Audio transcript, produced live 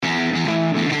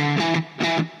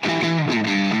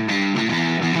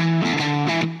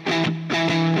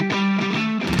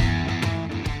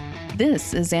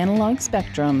This is Analog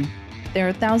Spectrum. There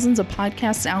are thousands of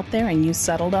podcasts out there and you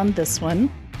settled on this one.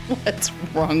 What's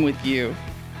wrong with you?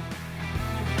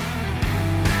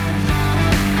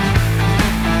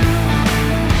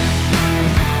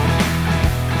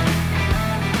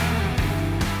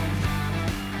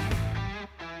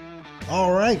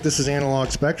 All right, this is Analog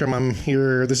Spectrum. I'm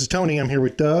here. This is Tony. I'm here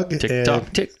with Doug. Tick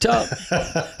tock, tick tock.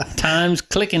 Time's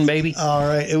clicking, baby. All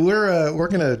right, and we're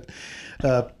gonna.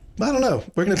 I don't know.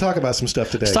 We're gonna talk about some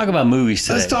stuff today. Let's talk about movies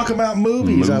today. Let's talk about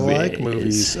movies. I like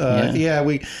movies.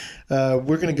 We're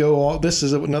going to go all. This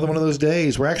is another one of those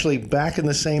days. We're actually back in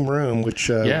the same room, which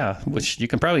which you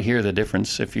can probably hear the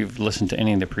difference if you've listened to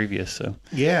any of the previous. So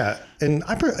yeah, and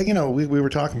we were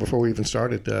talking before we even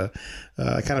started.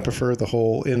 I kind of prefer the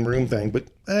whole in-room thing, but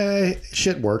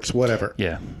shit works. Whatever.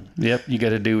 Yeah. Yep. You got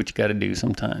to do what you got to do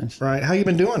sometimes. Right. How you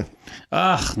been doing?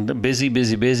 Busy.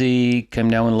 Came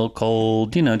down with a little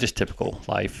cold. Just typical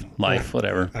life,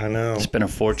 whatever. I know. Spent a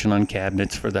fortune on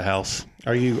cabinets for the house.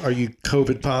 Are you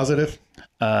COVID positive?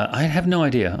 I have no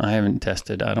idea. I haven't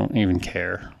tested. I don't even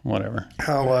care. Whatever.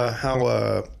 How long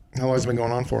has it been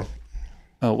going on for?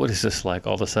 Oh, what is this like?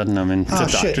 All of a sudden I'm in the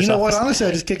doctor's shit. You know office. what? Honestly,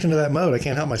 I just kicked into that mode. I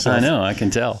can't help myself. I know. I can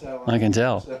tell.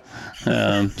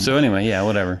 So anyway, yeah,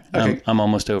 whatever. Okay. I'm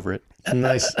almost over it.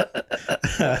 Nice.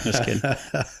 Just kidding.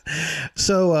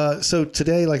 So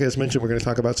today, like I just mentioned, we're going to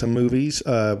talk about some movies.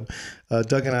 Doug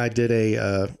and I did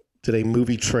a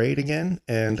movie trade again,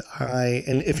 and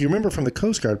if you remember from the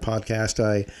Coast Guard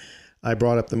podcast, I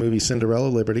brought up the movie Cinderella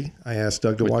Liberty. I asked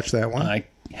Doug to watch that one. I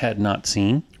had not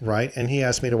seen. Right, and he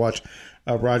asked me to watch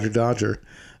Roger Dodger,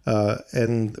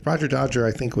 and Roger Dodger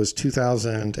I think was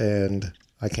 2000 and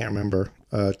I can't remember.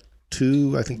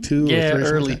 Two or three.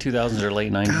 Early 2000s or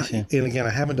late 90s. Yeah. And again, I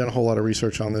haven't done a whole lot of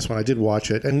research on this one. I did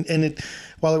watch it, and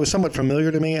while it was somewhat familiar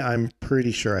to me, I'm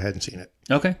pretty sure I hadn't seen it.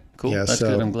 Okay, cool. Yeah, That's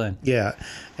good. I'm glad. Yeah,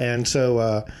 and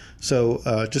so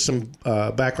just some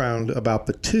background about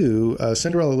the two.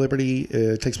 Cinderella Liberty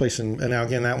takes place in, and now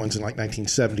again that one's in like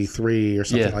 1973 or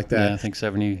something like that. Yeah, I think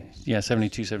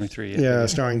 72, 73. Yeah,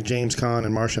 starring James Caan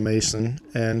and Marsha Mason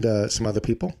and some other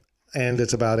people. And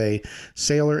it's about a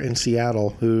sailor in Seattle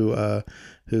who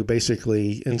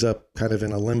basically ends up kind of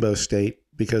in a limbo state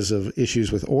because of issues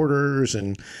with orders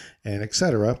and et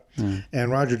cetera.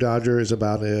 And Roger Dodger is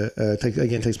about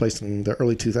takes place in the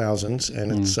early 2000s,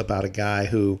 and it's about a guy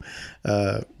who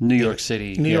New York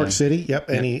City. Yep.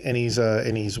 And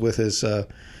he's with his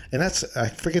and I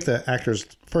forget the actor's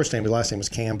first name, but last name is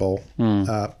Campbell.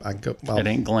 It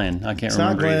ain't Glenn. I can't remember. It's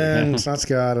not Glenn. It's not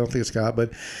Scott. I don't think it's Scott.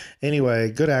 But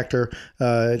anyway, good actor.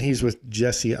 And he's with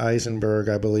Jesse Eisenberg,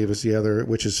 I believe, is the other,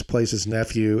 which plays his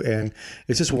nephew. And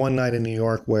it's just one night in New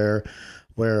York where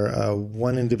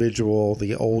one individual,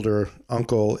 the older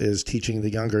uncle, is teaching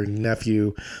the younger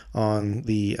nephew on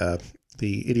the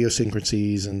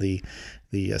idiosyncrasies and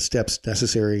the steps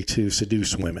necessary to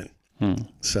seduce women.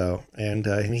 So, and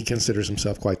he considers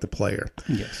himself quite the player.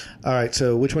 Yes. All right.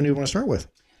 So which one do you want to start with?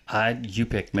 You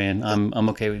pick, man. I'm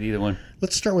okay with either one.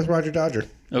 Let's start with Roger Dodger.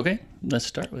 Okay. Let's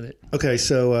start with it. Okay.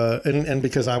 So, and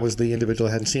because I was the individual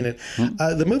who hadn't seen it,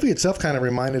 the movie itself kind of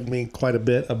reminded me quite a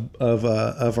bit of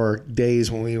our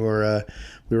days when we were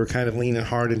kind of leaning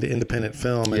hard into independent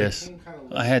film. Yes.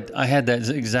 I had that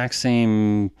exact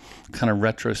same kind of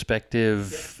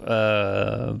retrospective,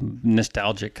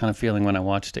 nostalgic kind of feeling when I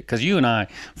watched it. Because you and I,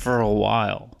 for a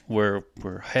while, were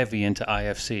heavy into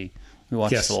IFC. We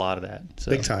watched a lot of that.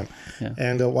 So, big time. Yeah.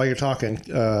 And while you're talking,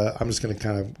 I'm just going to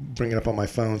kind of bring it up on my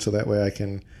phone so that way I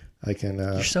can.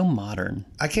 You're so modern.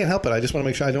 I can't help it. I just want to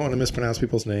make sure I don't want to mispronounce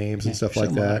people's names and stuff like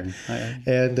that.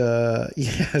 And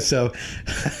so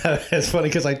it's funny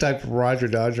because I typed Roger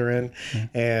Dodger in,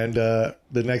 and the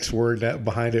next word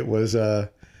behind it was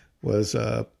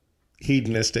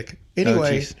hedonistic.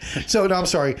 Anyway, I'm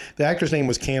sorry. The actor's name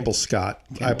was Campbell Scott.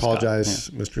 I apologize,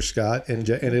 Mr. Scott, and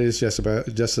it is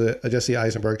Jesse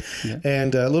Eisenberg. Yeah.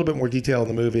 And a little bit more detail in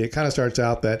the movie. It kind of starts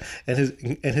out that, and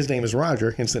his name is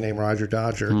Roger, hence the name Roger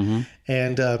Dodger,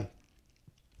 and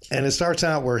it starts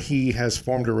out where he has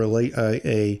formed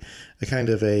a kind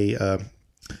of a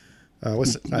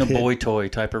boy toy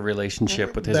type of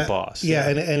relationship with his boss. Yeah,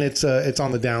 and it's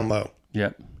on the down low.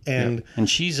 Yep. And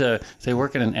she's they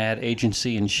work at an ad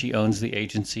agency, and she owns the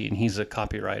agency, and he's a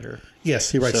copywriter. Yes,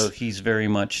 he writes. So he's very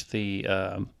much the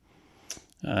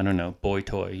I don't know, boy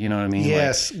toy. You know what I mean?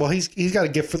 Yes. Well, he's got a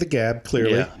gift for the gab,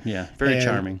 clearly. Yeah. Very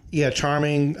charming. Yeah,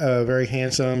 charming, very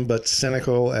handsome, but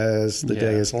cynical as the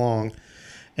day is long.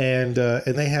 And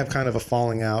they have kind of a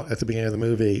falling out at the beginning of the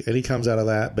movie, and he comes out of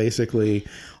that basically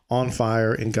on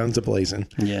fire and guns ablazing.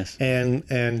 Yes.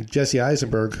 And Jesse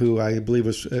Eisenberg, who I believe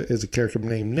is a character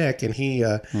named Nick, and he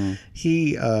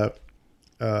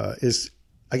is,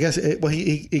 I guess,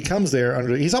 he comes there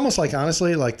under. He's almost like,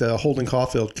 honestly, like the Holden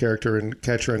Caulfield character in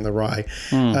Catcher in the Rye.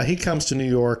 He comes to New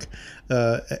York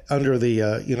under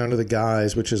the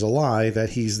guise, which is a lie, that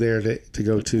he's there to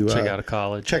go to check out a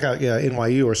college,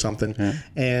 NYU or something,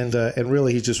 and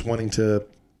really he's just wanting to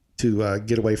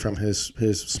get away from his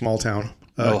small town.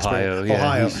 Ohio.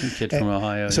 He's a kid from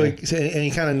Ohio. So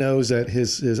he kind of knows that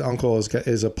his uncle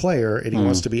is a player, and he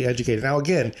wants to be educated. Now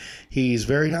again, he's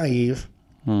very naive,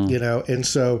 and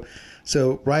so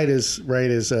right as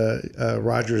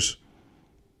Roger's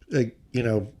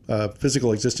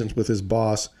physical existence with his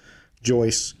boss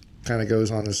Joyce kind of goes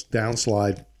on this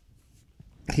downslide.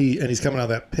 He's coming out of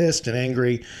that pissed and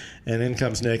angry, and in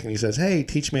comes Nick, and he says, "Hey,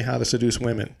 teach me how to seduce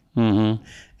women." Mm-hmm.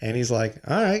 And he's like,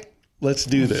 "All right, let's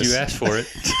do this." You asked for it.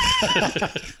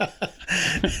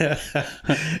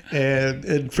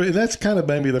 and that's kind of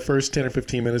maybe the first 10 or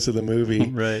 15 minutes of the movie,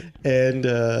 right? And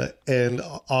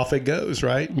off it goes,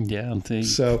 right? Yeah. They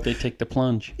take the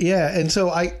plunge. Yeah, and so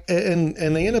and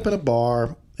they end up in a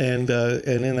bar, and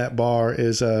in that bar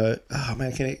is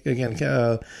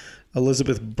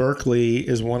Elizabeth Berkley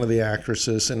is one of the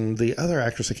actresses, and the other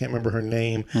actress, I can't remember her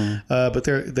name, but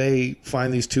they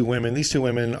find these two women. These two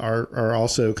women are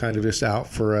also kind of just out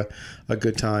for a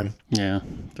good time. Yeah,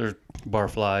 they're bar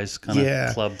flies, kind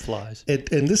of club flies.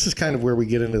 And this is kind of where we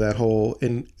get into that whole,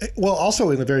 also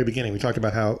in the very beginning, we talked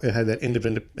about how it had that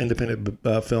independent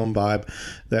film vibe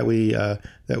that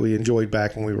we enjoyed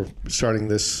back when we were starting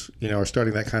this, or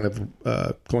starting that kind of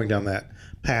going down that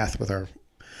path with our,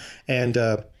 and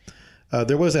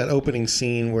there was that opening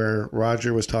scene where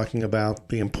Roger was talking about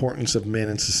the importance of men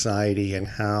in society and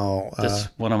how... that's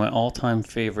one of my all-time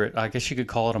favorite, I guess you could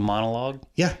call it a monologue.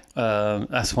 Yeah.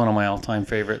 That's one of my all-time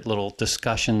favorite little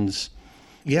discussions.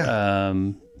 Yeah.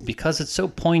 Because it's so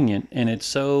poignant, and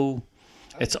it's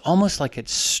almost like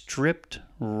it's stripped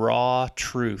raw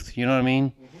truth. You know what I mean?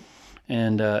 Mm-hmm.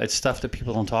 And it's stuff that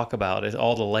people don't talk about.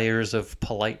 All the layers of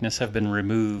politeness have been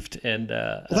removed, and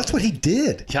well, that's what he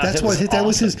did. Yeah, that was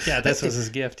his. Yeah, that was his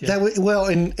gift. That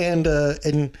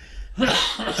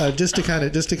Yeah. Just to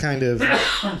kind of.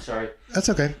 I'm sorry. That's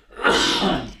okay.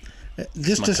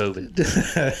 Just COVID.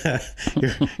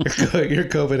 your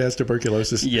COVID has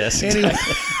tuberculosis. Yes. Anyway.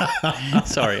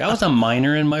 Sorry, I was a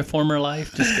miner in my former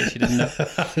life, just in case you didn't know.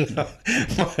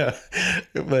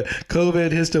 But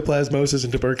COVID, histoplasmosis,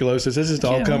 and tuberculosis, this is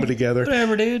all coming together.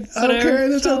 Whatever, dude. I don't care.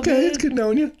 That's okay. Good. It's good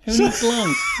knowing you. Who needs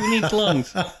lungs? We need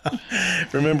lungs.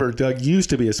 Remember, Doug used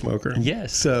to be a smoker.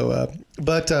 Yes. So,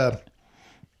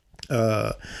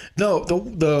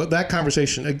 that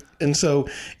conversation, and so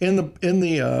in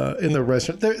the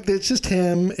restaurant, it's just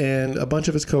him and a bunch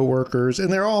of his coworkers,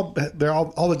 and they're all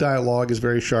the dialogue is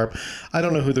very sharp. I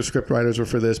don't know who the script writers were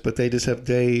for this, but they just have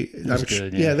they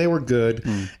were good,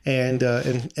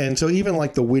 and so even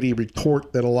like the witty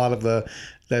retort that a lot of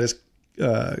his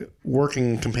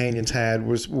working companions had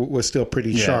was still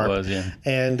pretty sharp. It was,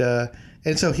 yeah.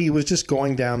 And so he was just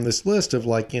going down this list of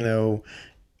like,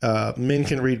 men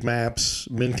can read maps,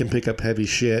 men can pick up heavy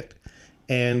shit.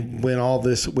 And when all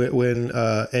this,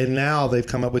 and now they've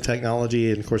come up with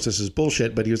technology, and of course this is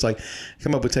bullshit, but he was like,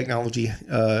 come up with technology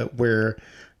where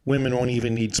women won't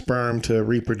even need sperm to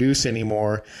reproduce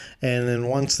anymore. And then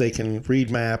once they can read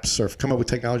maps or come up with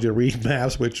technology to read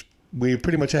maps, which we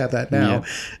pretty much have that now,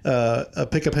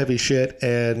 pick up heavy shit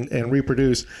and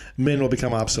reproduce, men will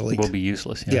become obsolete. Will be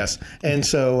useless. Yeah. Yes. And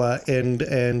so,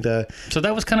 so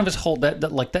that was kind of his whole,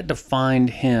 that defined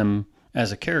him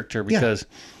as a character, because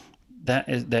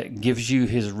that gives you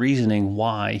his reasoning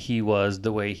why he was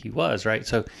the way he was, right?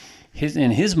 So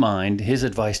in his mind, his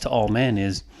advice to all men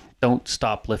is, don't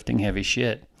stop lifting heavy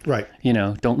shit. Right.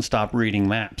 Don't stop reading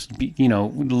maps.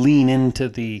 Lean into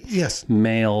the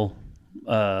male,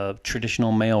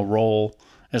 traditional male role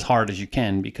as hard as you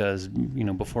can, because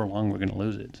before long we're going to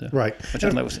lose it. So, right. Which I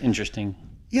thought was interesting.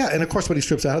 Yeah, and of course, what he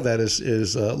strips out of that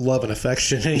is love and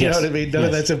affection. You know what I mean? None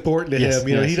of that's important to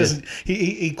him. He doesn't.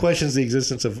 He questions the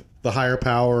existence of the higher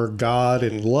power, God,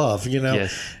 and love.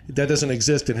 That doesn't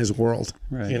exist in his world.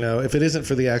 Right. If it isn't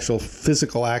for the actual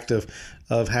physical act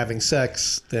of having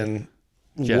sex, then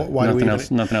why nothing else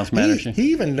matters.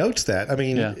 He even notes that. I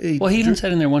mean, he even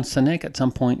said in there once to Nick at some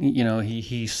point,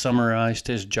 he summarized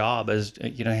his job as,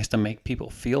 he has to make people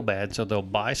feel bad so they'll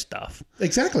buy stuff.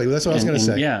 Exactly. That's what I was going to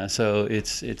say. Yeah. So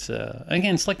it's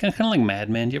again, it's like kind of like Mad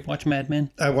Men. Do you ever watch Mad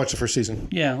Men? I watched the first season.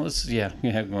 Yeah.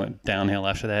 You have going downhill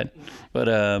after that.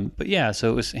 But yeah,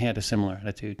 so he had a similar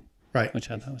attitude. Right.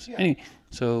 Which I thought was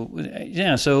So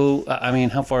I mean,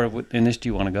 how far in this do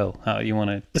you want to go? How you want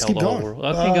to Let's tell keep the whole going.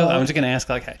 world? Okay, go. I was just going to ask,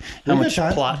 like, how much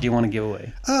plot do you want to give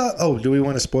away? Do we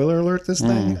want to spoiler alert this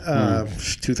thing?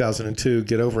 2002,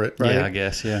 get over it, right? Yeah, I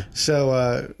guess, yeah. So,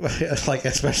 like,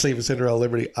 especially with Cinderella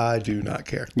Liberty, I do not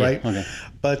care, right? Okay.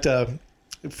 But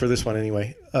for this one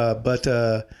anyway.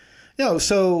 So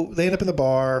they end up in the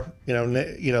bar.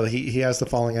 He has the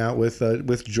falling out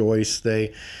with Joyce.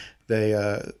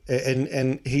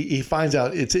 And he finds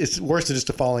out it's worse than just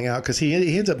a falling out, because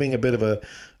he ends up being a bit of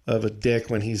a dick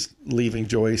when he's leaving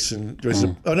Joyce, and Joyce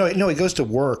he goes to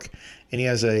work, and he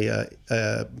has a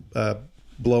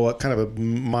blow up, kind of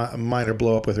a minor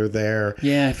blow up with her there.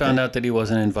 Yeah, I found out that he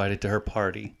wasn't invited to her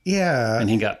party. Yeah, and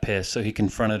he got pissed, so he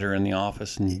confronted her in the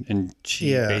office, and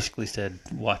she basically said,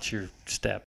 "Watch your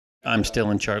step. I'm still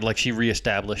in charge." Like, she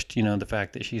reestablished, the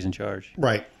fact that she's in charge.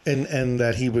 Right. And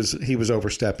that he was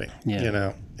overstepping,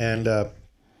 and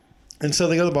so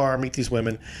they go to the bar, meet these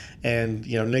women, and,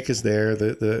 Nick is there,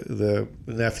 the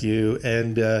nephew,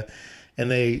 and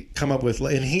they come up with,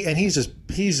 and he's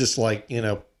just like,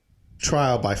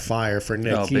 trial by fire for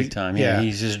Nick. Oh, big time. Yeah.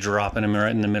 He's just dropping him right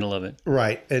in the middle of it.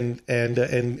 Right. And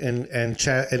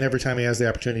chat, and every time he has the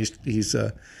opportunity, he's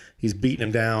beating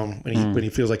him down when he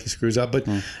feels like he screws up.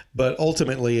 But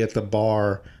ultimately at the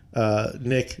bar,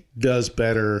 Nick does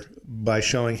better by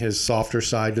showing his softer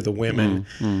side to the women.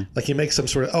 Like, he makes some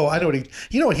sort of, I know what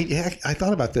I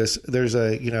thought about this. There's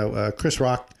Chris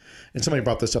Rock, and somebody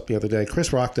brought this up the other day.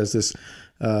 Chris Rock does this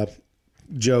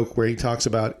joke where he talks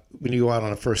about when you go out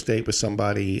on a first date with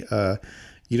somebody,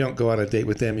 you don't go out on a date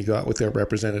with them, you go out with their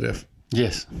representative.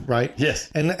 Yes. Right?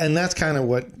 Yes. And that's kind of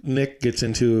what Nick gets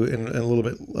into in a little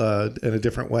bit in a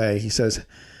different way. He says,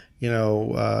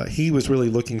 he was really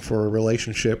looking for a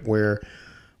relationship where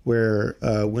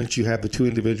once you have the two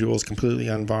individuals completely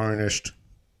unvarnished,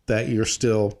 that you're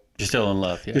still in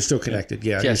love. Yeah. You're still connected.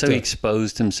 Yeah. Yeah. So he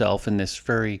exposed himself in this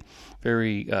very,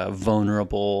 very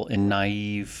vulnerable and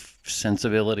naive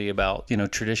sensibility about,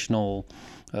 traditional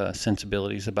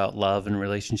sensibilities about love and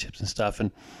relationships and stuff. And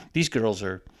these girls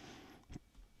are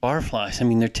barflies. I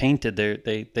mean, they're tainted.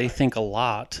 They think a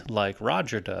lot like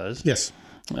Roger does. Yes.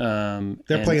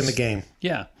 They're playing the game.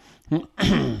 Yeah.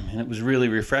 And it was really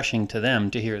refreshing to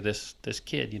them to hear this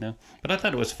kid, But I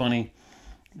thought it was funny.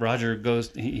 Roger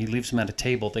goes, he leaves him at a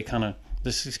table. They kind of,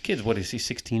 this kid's, what is he,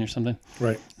 16 or something?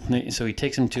 Right. So he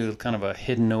takes him to kind of a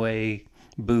hidden away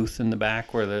booth in the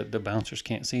back where the bouncers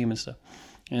can't see him and stuff.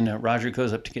 And Roger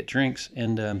goes up to get drinks,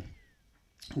 and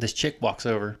this chick walks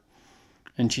over.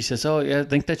 And she says, "Oh, yeah, I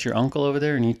think that's your uncle over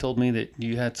there, and he told me that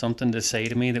you had something to say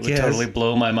to me that would totally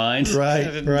blow my mind."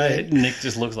 Right, right. Nick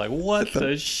just looks like, "What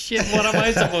the shit? What am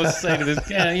I supposed to say to this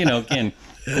guy?" Again,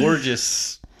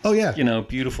 gorgeous. Oh yeah.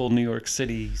 Beautiful New York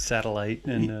City satellite,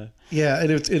 and yeah,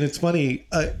 and it's funny,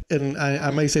 and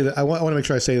I may say that I want to make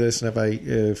sure I say this, and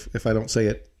if I don't say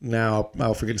it now,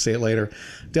 I'll forget to say it later.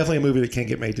 Definitely a movie that can't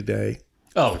get made today.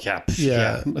 Oh yeah,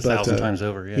 yeah, 1,000 times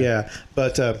over. Yeah,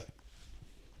 but.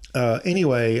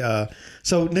 Anyway,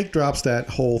 so Nick drops that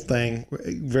whole thing,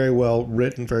 very well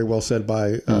written, very well said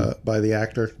by the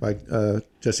actor, by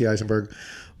Jesse Eisenberg,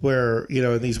 where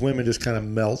and these women just kind of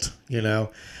melt, and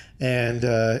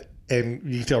you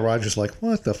can tell Roger's like,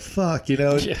 what the fuck,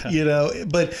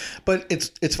 but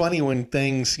it's funny when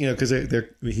things, because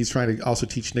he's trying to also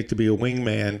teach Nick to be a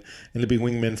wingman and to be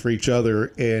wingmen for each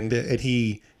other, and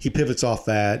he pivots off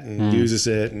that and uses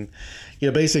it, and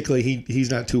basically he's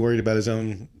not too worried about his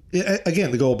own.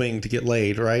 Again, the goal being to get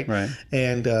laid, right? Right.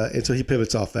 And so he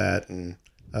pivots off that, and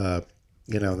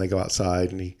and they go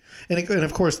outside, and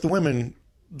of course the women,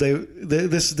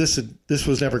 this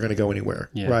was never going to go anywhere,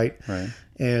 right? Right.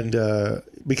 And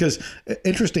because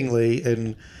interestingly,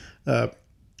 in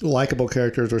likable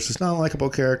characters versus non-likable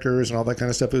characters and all that kind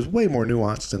of stuff, it was way more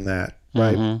nuanced than that,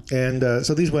 right? And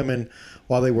so these women,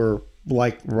 while they were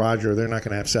like Roger, they're not going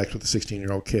to have sex with a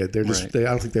 16-year-old kid. They're just, I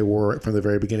don't think they were from the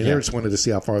very beginning. They just wanted to see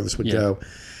how far this would go.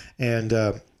 And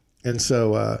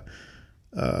so,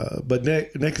 but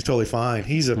Nick is totally fine.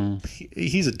 He's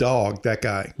a dog, that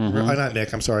guy. Not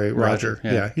Nick, I'm sorry, Roger.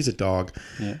 Yeah, he's a dog.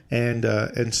 Yeah.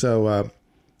 And so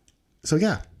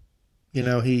yeah,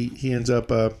 he ends up,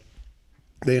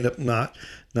 they end up not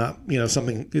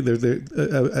something,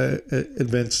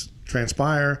 events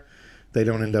transpire. They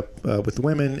don't end up with the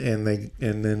women, and then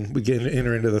we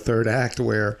enter into the third act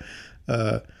where,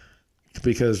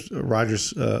 because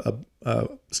Roger's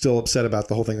still upset about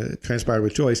the whole thing that transpired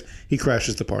with Joyce, he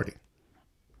crashes the party.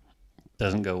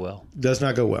 Doesn't go well. Does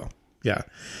not go well. Yeah,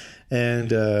 and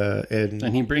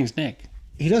he brings Nick.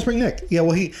 He does bring Nick. Yeah.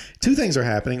 Well, two things are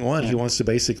happening. One, he wants to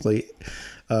basically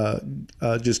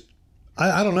just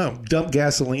I don't know, dump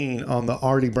gasoline on the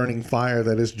already burning fire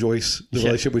that is Joyce, the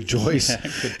relationship with Joyce. Yeah,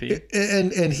 it could be.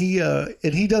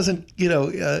 And he doesn't,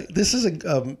 this is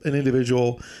an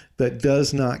individual that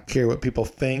does not care what people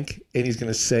think, and he's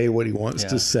going to say what he wants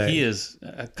to say. He is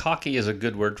cocky is a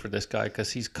good word for this guy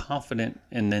because he's confident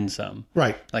and then some.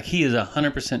 Right. Like he is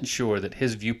 100% sure that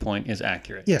his viewpoint is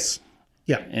accurate. Yes.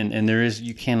 Yeah. And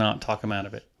you cannot talk him out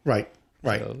of it. Right.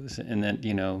 Right. So, and then,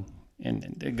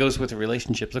 and it goes with the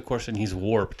relationships, of course, and he's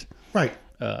warped. Right.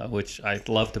 Which I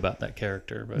loved about that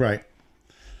character. But. Right.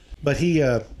 But he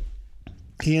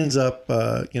ends up,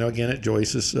 again at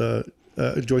Joyce's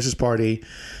party.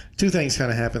 Two things kind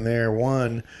of happen there.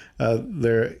 One, and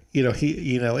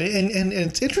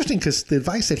it's interesting because the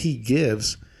advice that he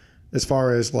gives, as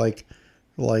far as like,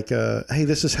 hey,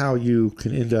 this is how you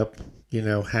can end up,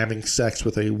 having sex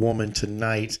with a woman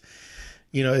tonight.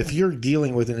 If you're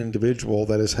dealing with an individual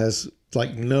that has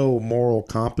like no moral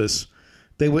compass,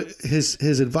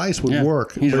 his advice would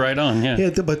work. He's right on. Yeah. Yeah.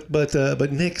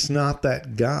 But Nick's not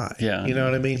that guy. Yeah. You know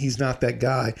what I mean? He's not that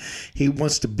guy. He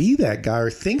wants to be that guy, or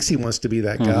thinks he wants to be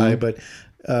that guy. But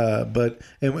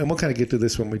we'll kind of get to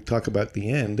this when we talk about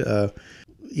the end.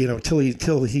 Till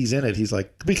he's in it, he's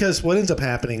like, because what ends up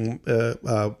happening,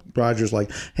 Roger's like,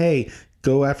 hey,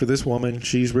 go after this woman.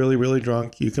 She's really, really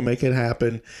drunk. You can make it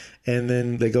happen. And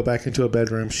then they go back into a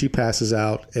bedroom. She passes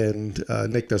out, and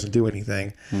Nick doesn't do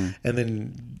anything. And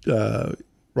then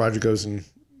Roger goes and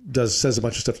says a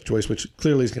bunch of stuff to Joyce, which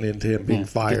clearly is going to end to him being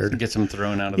fired. Gets him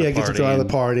thrown out of the party. Yeah, gets him thrown out of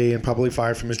the party and probably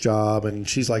fired from his job. And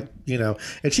she's like, and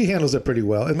she handles it pretty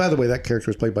well. And by the way, that character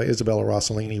was played by Isabella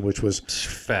Rossellini, which was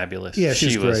fabulous. Yeah,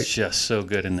 she was great. Just so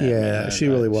good in that. Yeah, she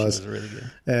really was. She was really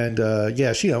good.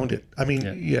 And she owned it. I mean,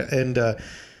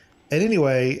 and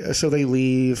anyway, so they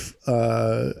leave.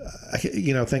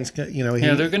 Things.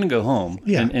 They're going to go home.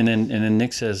 Yeah, and then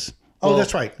Nick says, "Oh,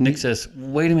 that's right." Nick says,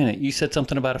 "Wait a minute, you said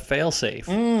something about a failsafe."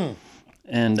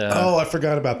 And I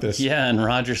forgot about this. Yeah, and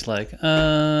Roger's like, what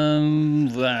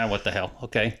the hell?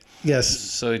 Okay. Yes.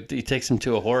 So he takes him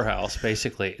to a whorehouse,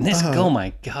 basically. And this, oh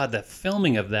my God, the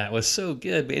filming of that was so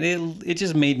good, man. It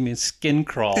just made me skin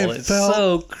crawl. It's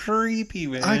so creepy,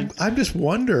 man. I just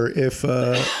wonder if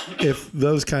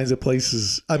those kinds of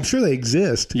places, I'm sure they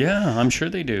exist. Yeah, I'm sure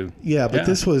they do. Yeah, but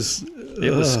this was...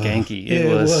 It was skanky.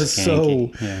 It was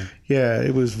skanky. So...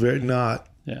 it was very not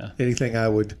anything I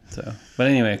would... So, but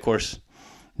anyway, of course,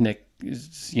 Nick,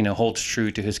 holds true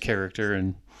to his character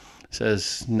and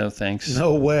says no thanks.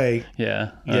 No way.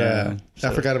 Yeah. Yeah.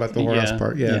 I forgot about the whorehouse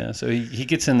part. Yeah. So he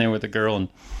gets in there with a girl, and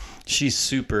she's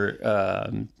super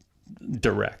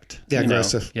direct. Yeah,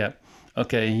 aggressive. Yep.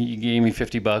 Okay, you gave me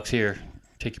 $50 here.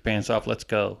 Take your pants off. Let's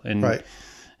go. And right.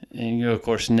 And of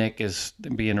course, Nick is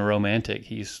being a romantic.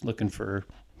 He's looking for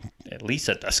at least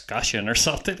a discussion or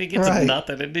something. He gets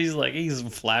nothing, and he's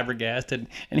flabbergasted.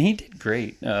 And he did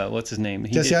great. What's his name?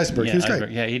 Jesse Eisenberg. He was great.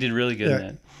 Yeah, he did really good in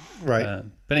that. Right.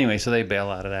 But anyway, so they bail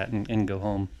out of that and go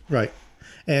home. Right.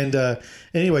 And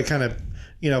anyway, kind of,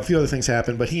 a few other things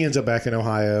happen, but he ends up back in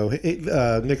Ohio.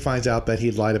 Nick finds out that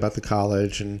he'd lied about the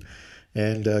college and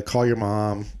call your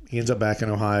mom. He ends up back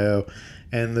in Ohio.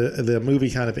 And the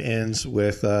movie kind of ends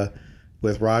with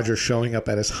Roger showing up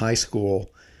at his high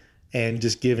school and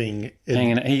just giving... He's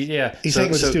hanging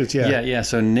with the students, Yeah.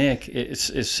 So Nick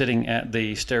is sitting at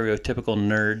the stereotypical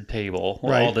nerd table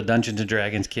with all the Dungeons and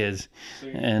Dragons kids.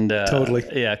 And totally.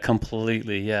 Yeah,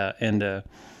 completely, yeah. And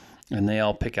they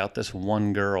all pick out this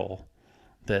one girl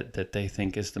that they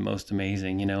think is the most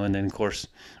amazing, And then, of course,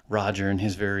 Roger and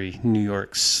his very New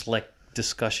York slick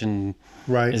discussion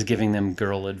is giving them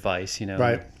girl advice,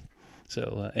 Right.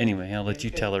 So anyway, I'll let you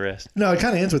tell the rest. No, it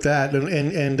kind of ends with that,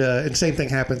 and same thing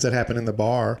happens that happened in the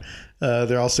bar.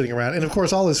 They're all sitting around, and of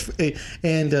course, all this,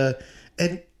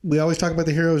 and we always talk about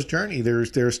the hero's journey.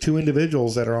 There's two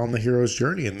individuals that are on the hero's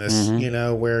journey in this,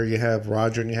 where you have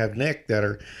Roger and you have Nick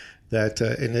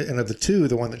and of the two,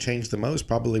 the one that changed the most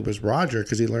probably was Roger,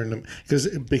 because he learned them.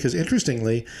 Because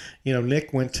interestingly,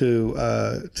 Nick went to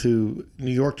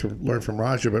New York to learn from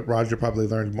Roger, but Roger probably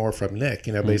learned more from Nick.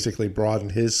 Basically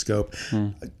broadened his scope.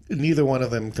 Neither one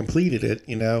of them completed it.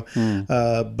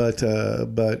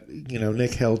 But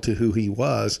Nick held to who he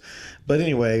was. But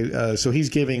anyway, so he's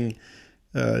giving.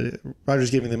 Roger's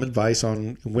giving them advice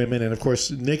on women, and of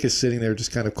course Nick is sitting there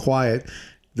just kind of quiet.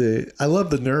 I love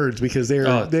the nerds because they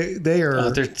are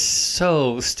they're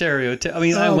so stereotypical. I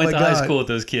mean, I Oh, went my to high God. school with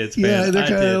those kids, Yeah, man. they're I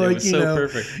kind did. of It like, was you so know,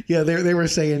 perfect. yeah, they were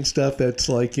saying stuff that's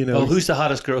like, you know, Oh, who's the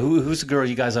hottest girl? Who's the girl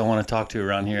you guys I want to talk to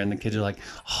around here? And the kids are like,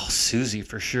 oh, Susie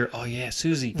for sure. Oh yeah,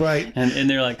 Susie. Right. And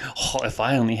they're like, oh, if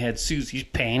I only had Susie's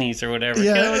panties or whatever.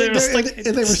 Yeah, You know, they were and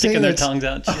they were saying sticking their that's- tongues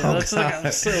out. Shit. Oh, That's like, God.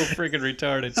 I'm so freaking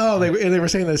retarded. oh, they were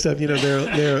saying that stuff. You know,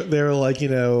 they're like, you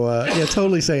know, yeah,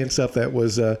 totally saying stuff that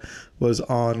was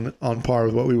on par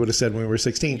with what we would have said when we were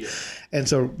 16. Yeah. And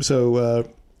so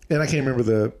and I can't remember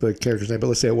the character's name, but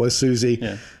let's say it was Susie.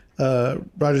 Yeah.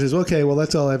 Roger says, okay, well,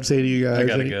 that's all I have to say to you guys. I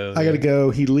gotta go. I gotta go.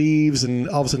 He leaves, and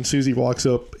all of a sudden Susie walks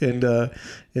up and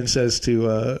says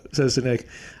to Nick,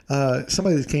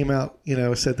 somebody that came out, you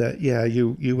know, said that, yeah,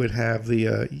 you would have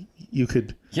the you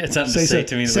could Yeah, it's something to say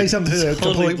to me. say Like, something to totally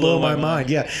completely blow my mind.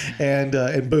 Yeah, and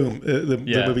boom, the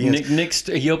movie ends. Nick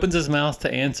he opens his mouth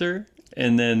to answer,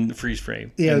 and then freeze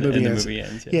frame. Yeah, and, the movie and ends. The movie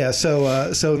ends. Yeah,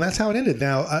 so that's how it ended.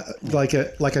 Now, like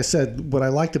I said, what I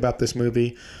liked about this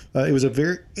movie, it was a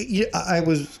very. I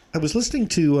was listening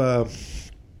to.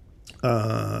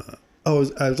 I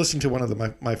was listening to one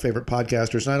of my favorite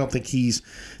podcasters, and I don't think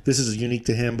this is unique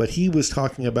to him, but he was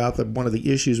talking about one of the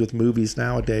issues with movies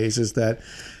nowadays is that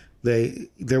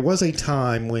there was a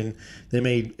time when they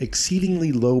made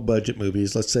exceedingly low budget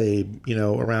movies, let's say, you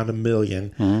know, around $1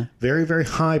 million, very, very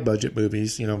high budget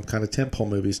movies, you know, kind of tentpole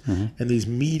movies, and these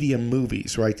medium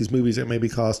movies, right? These movies that maybe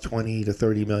cost 20 to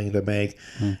 30 million to make.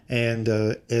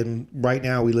 And right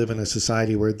now we live in a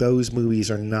society where those movies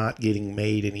are not getting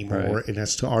made anymore, Right. and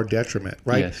that's to our detriment,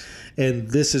 right? Yes. And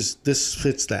this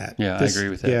fits that. Yeah, I agree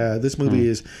with that. Yeah, this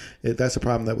movie that's a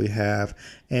problem that we have.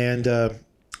 And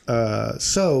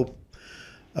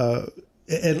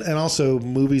and also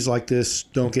movies like this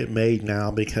don't get made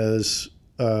now because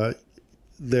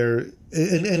they're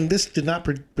and this did not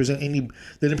present any.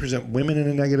 They didn't present women in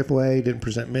a negative way. Didn't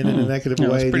present men in a negative No,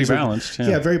 way. it's pretty These are- balanced.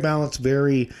 yeah, very balanced.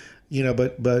 Very. You know,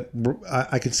 but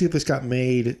I can see if this got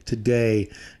made today,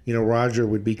 you know, Roger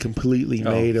would be completely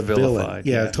made a villain. vilified,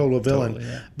 Yeah, yeah, total villain. totally,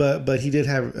 yeah. But he did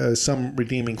have some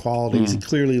redeeming qualities. He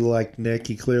clearly liked Nick.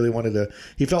 He clearly wanted to.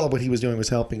 He felt like what he was doing was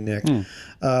helping Nick.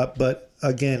 But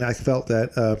again, I felt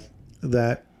that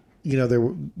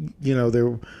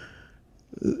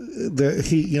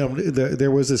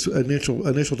there was this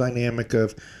initial dynamic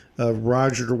of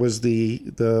Roger was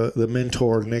the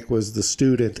mentor, Nick was the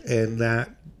student, and that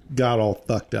got all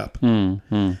fucked up. And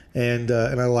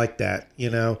I like that, you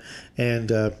know,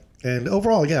 and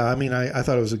overall, yeah, I mean, I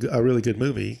thought it was a really good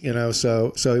movie, you know.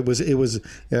 So it was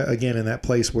again in that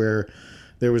place where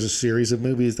there was a series of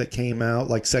movies that came out,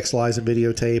 like Sex, Lies, and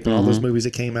Videotape, and all those movies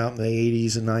that came out in the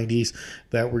 80s and 90s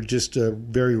that were just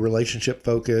very relationship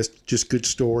focused, just good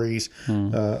stories,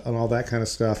 and all that kind of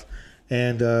stuff.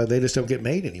 And they just don't get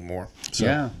made anymore. So.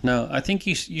 Yeah, no, I think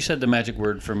you said the magic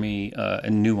word for me,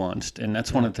 and nuanced, and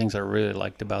that's one of the things I really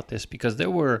liked about this, because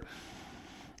there were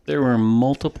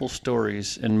multiple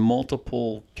stories and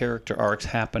multiple character arcs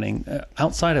happening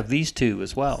outside of these two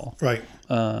as well. Right.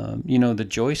 You know, the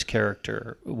Joyce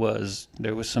character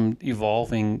there was some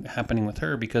evolving happening with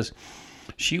her, because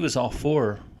she was all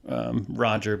for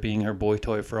Roger being her boy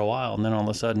toy for a while, and then all of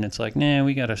a sudden it's like, nah,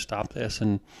 we got to stop this,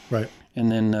 and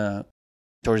then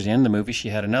towards the end of the movie she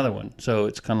had another one, so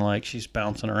it's kind of like she's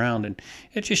bouncing around, and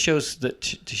it just shows that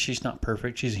she's not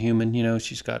perfect. She's human, you know,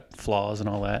 she's got flaws and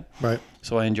all that, right?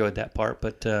 So I enjoyed that part,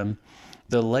 but the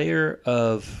layers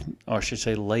of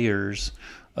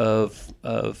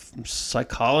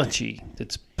psychology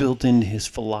that's built into his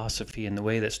philosophy and the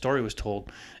way that story was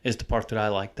told is the part that I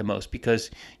like the most,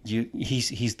 because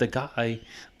he's the guy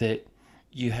that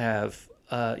you have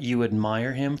you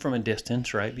admire him from a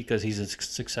distance, right? Because he's a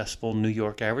successful New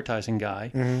York advertising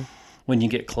guy. When you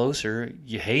get closer,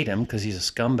 you hate him because he's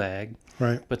a scumbag.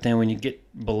 Right. But then when you get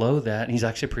below that, he's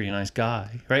actually a pretty nice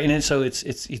guy, right? And so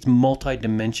it's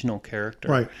multi-dimensional character.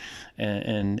 Right.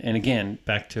 And again,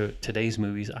 back to today's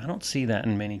movies, I don't see that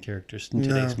in many characters in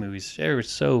today's movies. They're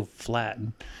so flat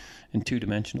and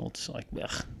two-dimensional. It's like,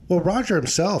 ugh. Well, Roger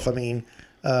himself, I mean,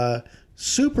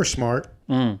 super smart,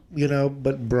 you know,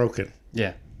 but broken.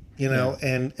 Yeah. You know,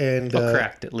 and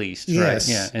cracked at least, yes,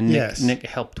 right? Yeah, and Nick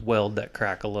helped weld that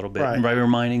crack a little bit by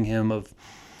reminding him of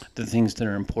the things that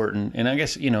are important. And I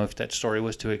guess, you know, if that story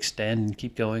was to extend and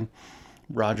keep going,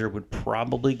 Roger would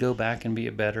probably go back and be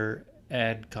a better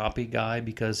ad copy guy,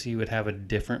 because he would have a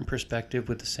different perspective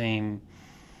with the same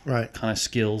kind of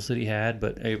skills that he had,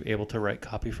 but able to write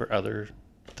copy for other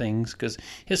things, because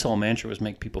his whole mantra was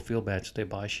make people feel bad so they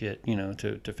buy shit, you know,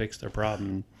 to fix their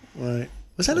problem. Right.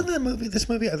 Was that in that movie? This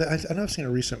movie, I know I've seen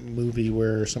a recent movie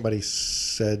where somebody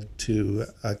said to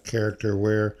a character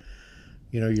where,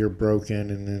 you're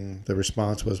broken, and then the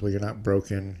response was, well, you're not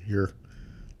broken, you're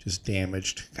just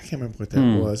damaged. I can't remember what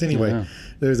that was. Anyway,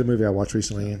 there's a movie I watched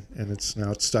recently, and it's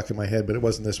stuck in my head, but it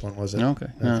wasn't this one, was it? Okay.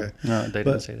 No, they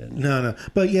didn't say that. No.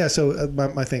 But yeah, so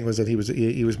my thing was that he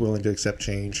was willing to accept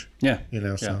change. Yeah.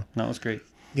 So. Yeah, that was great.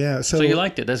 Yeah. So you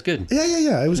liked it. That's good.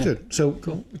 Yeah. It was good. So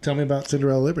cool. Tell me about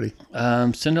Cinderella Liberty.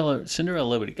 Cinderella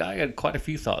Liberty. I got quite a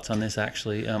few thoughts on this,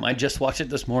 actually. I just watched it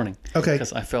this morning. Okay.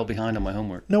 Because I fell behind on my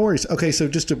homework. No worries. Okay, so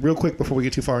just real quick before we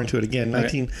get too far into it again,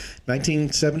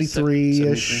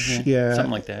 1973-ish. Yeah.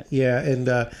 Something like that. Yeah, and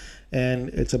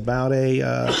it's about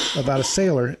a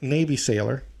sailor, Navy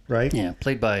sailor, right? Yeah,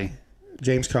 played by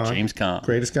James Caan. James Caan.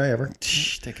 Greatest guy ever.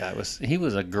 That guy was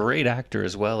a great actor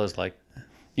as well as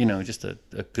just a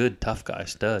good tough guy,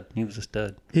 stud. He was a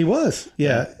stud. He was,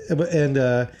 yeah.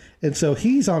 And so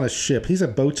he's on a ship. He's a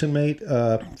boatswain mate.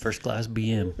 First class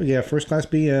BM. Yeah, first class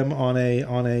BM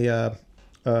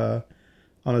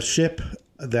on a ship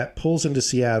that pulls into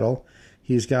Seattle.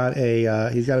 He's got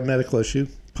a medical issue,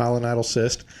 pilonidal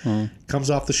cyst. Comes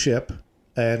off the ship,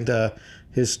 and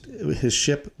his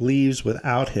ship leaves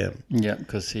without him. Yeah,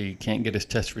 because he can't get his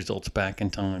test results back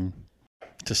in time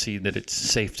to see that it's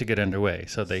safe to get underway.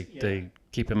 So they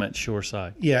keep him at shore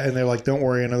side. Yeah, and they're like, "Don't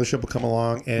worry, another ship will come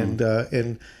along," and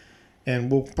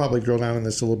we'll probably drill down on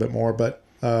this a little bit more, but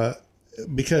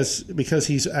because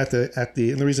he's at the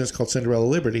and the reason it's called Cinderella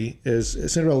Liberty is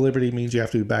Cinderella Liberty means you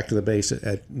have to be back to the base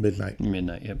at midnight.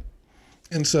 Midnight, yep.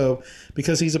 And so,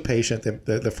 because he's a patient,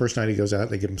 the first night he goes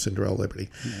out, they give him Cinderella Liberty,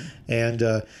 and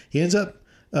he ends up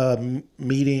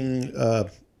meeting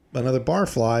another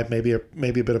barfly, maybe a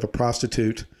bit of a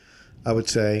prostitute, I would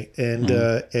say, and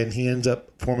he ends up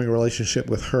forming a relationship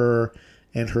with her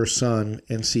and her son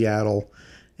in Seattle,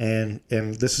 and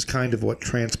this is kind of what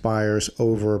transpires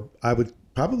over, I would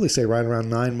probably say, right around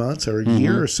 9 months or a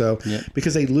year or so,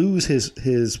 because they lose his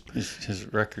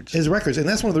records. His records, and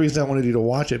that's one of the reasons I wanted you to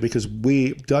watch it, because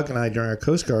Doug and I, during our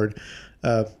Coast Guard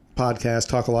podcast,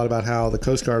 talk a lot about how the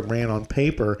Coast Guard ran on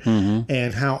paper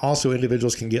and how also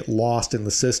individuals can get lost in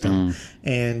the system,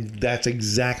 and that's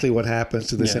exactly what happens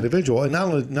to this individual. And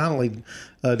not only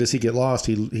does he get lost,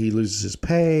 he loses his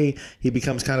pay. He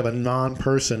becomes kind of a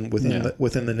non-person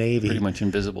within the Navy, pretty much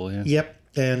invisible. Yeah. Yep,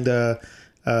 and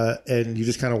you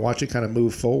just kind of watch it kind of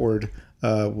move forward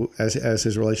as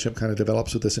his relationship kind of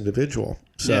develops with this individual.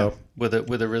 So with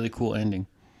a really cool ending.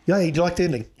 Yeah, you liked the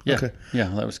ending. Yeah, okay. Yeah,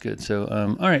 that was good. So,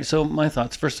 all right. So my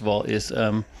thoughts, first of all, is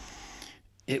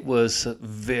it was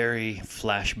very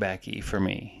flashbacky for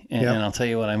me, and I'll tell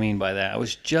you what I mean by that. I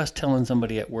was just telling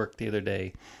somebody at work the other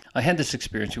day. I had this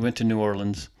experience. We went to New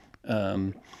Orleans,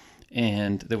 and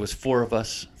there was 4 of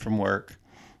us from work,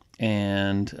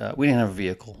 and we didn't have a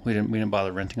vehicle. We didn't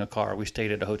bother renting a car. We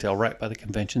stayed at a hotel right by the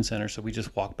convention center, so we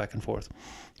just walked back and forth.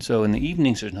 So in the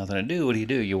evenings, there's nothing to do. What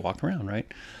do? You walk around, right?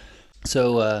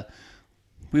 So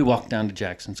we walk down to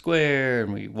Jackson Square,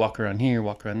 and we walk around here,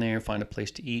 walk around there, find a place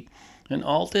to eat. And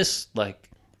all this,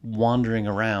 wandering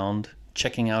around,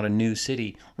 checking out a new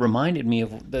city, reminded me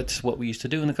of that's what we used to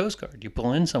do in the Coast Guard. You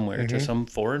pull in somewhere to some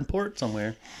foreign port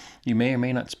somewhere. You may or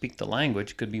may not speak the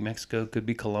language. Could be Mexico, could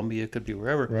be Colombia, could be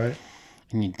wherever. Right.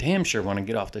 And you damn sure want to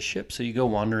get off the ship, so you go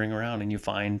wandering around and you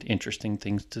find interesting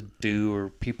things to do or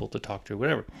people to talk to,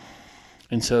 whatever.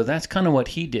 And so that's kind of what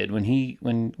he did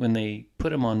when they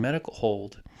put him on medical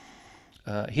hold.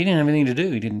 He didn't have anything to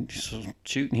do. He didn't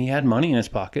shoot, and he had money in his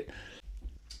pocket.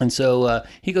 And so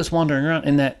he goes wandering around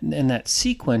in that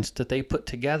sequence that they put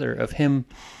together of him,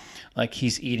 like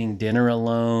he's eating dinner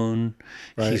alone.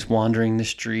 Right. He's wandering the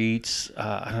streets.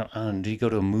 I don't know. Did he go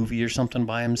to a movie or something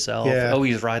by himself? Yeah. Oh,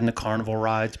 he's riding the carnival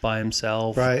rides by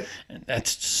himself. Right. And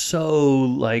that's so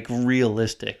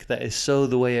realistic. That is so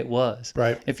the way it was.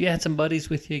 Right. If you had some buddies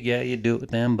with you, yeah, you'd do it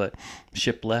with them. But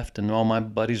ship left and all my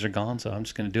buddies are gone, so I'm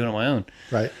just going to do it on my own.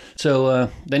 Right. So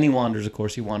then he wanders. Of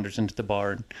course, he wanders into the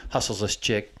bar and hustles this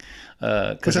chick.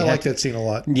 Because I like that scene a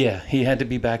lot. Yeah, he had to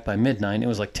be back by midnight. It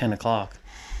was like 10 o'clock.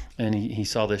 And he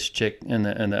saw this chick in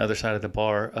the other side of the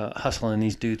bar hustling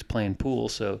these dudes playing pool.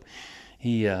 So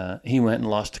he went and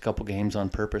lost a couple games on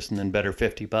purpose, and then bet her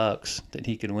 $50 that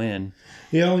he could win.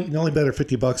 You only bet her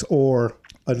 $50 or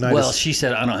a night. Well, she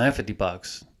said, "I don't have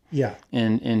 $50." Yeah.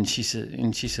 And she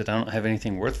said, "I don't have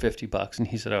anything worth $50." And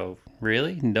he said, "Oh,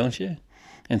 really? Don't you?"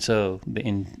 And so the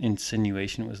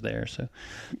insinuation was there. So,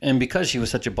 and because she was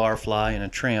such a barfly and a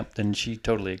tramp, then she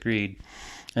totally agreed.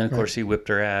 And of course, he whipped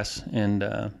her ass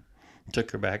and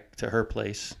took her back to her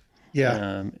place.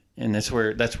 Yeah. And that's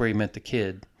where he met the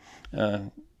kid.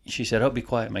 she said, "Oh, be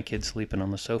quiet. My kid's sleeping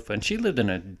on the sofa." And she lived in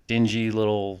a dingy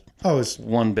little it's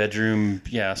 1-bedroom,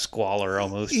 squalor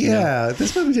almost. You know?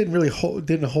 This movie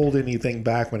didn't hold anything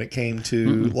back when it came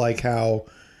to like how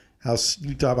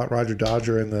you talk about Roger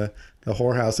Dodger and the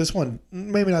whorehouse. This one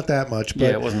maybe not that much,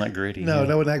 but it wasn't that gritty. No, it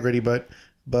wasn't that gritty, but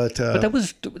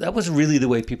that was really the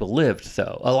way people lived,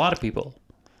 though. A lot of people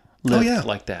lived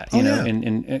like that, you know,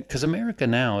 and because America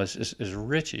now is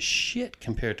rich as shit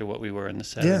compared to what we were in the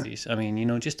 70s. I mean, you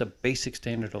know, just a basic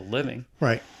standard of living.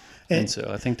 Right. And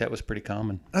so I think that was pretty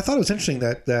common. I thought it was interesting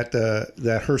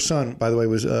that her son, by the way,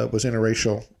 was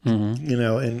interracial, you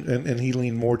know, and he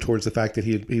leaned more towards the fact that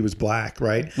he was black,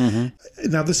 right?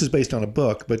 Now this is based on a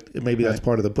book, but maybe that's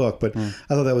part of the book. But I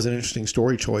thought that was an interesting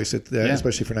story choice,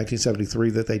 especially for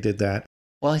 1973 that they did that.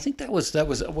 Well, I think that was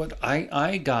what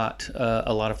I got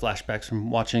a lot of flashbacks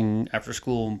from watching after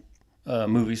school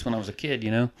movies when I was a kid,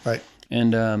 you know? Right.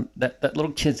 And that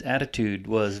little kid's attitude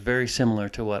was very similar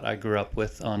to what I grew up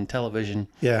with on television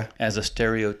as a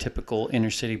stereotypical inner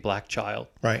city black child.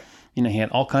 Right. You know, he had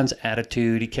all kinds of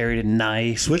attitude. He carried a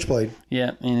knife. Switchblade.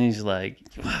 Yeah. And he's like,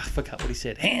 I forgot what he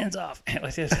said. Hands off.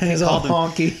 Hands off,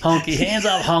 honky. Honky. Hands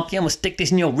off, honky. I'm going to stick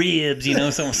this in your ribs, you know,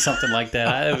 something like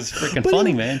that. It was freaking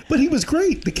funny, man. But he was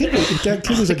great. That kid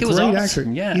was a great actor.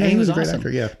 Yeah, he was a great awesome. actor,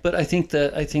 yeah. But I think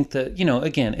that, you know,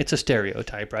 again, it's a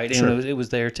stereotype, right? Sure. And it was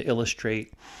there to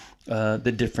illustrate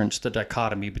the difference, the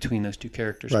dichotomy between those two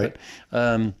characters. Right.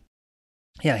 But,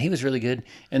 yeah, he was really good.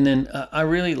 And then I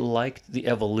really liked the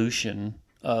evolution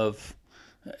of...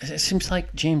 It seems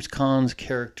like James Caan's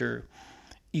character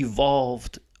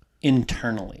evolved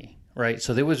internally, right?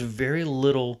 So there was very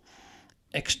little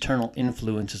external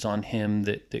influences on him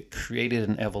that created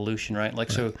an evolution, right? Like,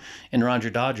 so in Roger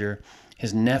Dodger,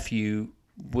 his nephew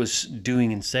was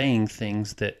doing and saying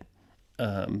things that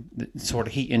sort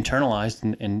of he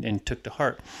internalized and took to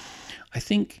heart. I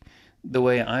think the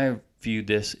way I viewed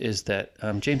this is that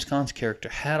James Caan's character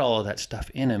had all of that stuff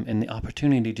in him, and the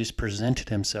opportunity just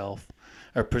presented itself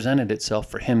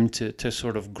for him to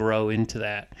sort of grow into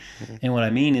that. And what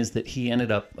I mean is that he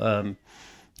ended up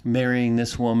marrying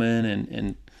this woman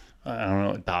and I don't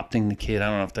know, adopting the kid. I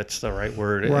don't know if that's the right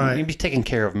word. Right. He'd be taking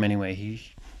care of him anyway.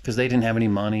 Because they didn't have any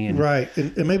money. And right.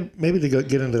 And maybe to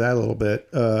get into that a little bit.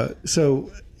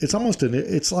 So it's almost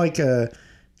it's like the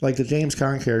James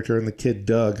Caan character and the kid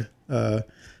Doug,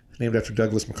 named after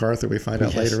Douglas MacArthur. We find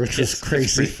out later, which was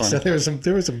crazy. So there was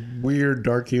some weird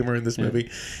dark humor in this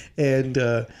movie, and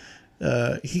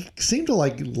he seemed to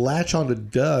like latch onto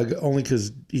Doug only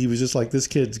because he was just like, this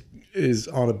kid is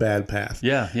on a bad path.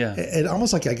 Yeah. And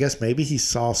almost like, I guess maybe he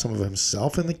saw some of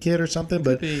himself in the kid or something,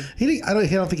 but I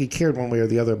don't think he cared one way or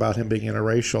the other about him being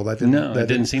interracial. That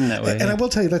didn't seem that way. And I will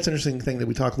tell you, that's an interesting thing that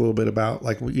we talk a little bit about,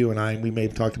 like you and I, and we may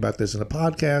have talked about this in a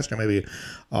podcast or maybe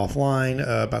offline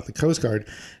about the Coast Guard.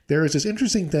 There is this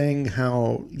interesting thing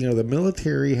how, you know, the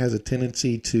military has a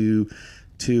tendency to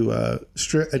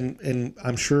strip, and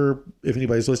I'm sure if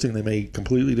anybody's listening, they may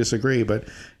completely disagree, but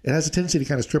it has a tendency to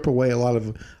kind of strip away a lot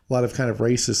of kind of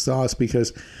racist thoughts,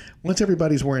 because once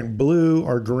everybody's wearing blue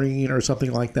or green or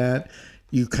something like that,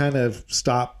 you kind of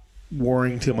stop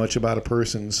worrying too much about a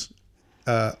person's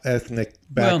ethnic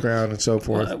background and so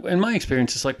forth. Well, in my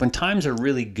experience, it's like when times are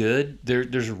really good,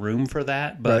 there's room for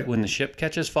that, but when the ship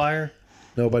catches fire,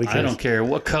 nobody cares. I don't care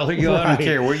what color you are. I don't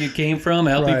care where you came from.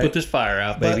 Help me put this fire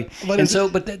out, baby.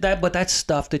 But that's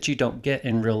stuff that you don't get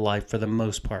in real life for the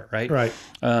most part, right? Right.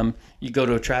 You go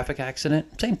to a traffic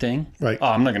accident, same thing. Right. Oh,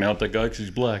 I'm not going to help that guy because he's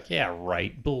black. Yeah,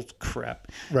 right. Bull crap.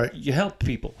 Right. You help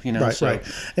people, you know. Right. Right.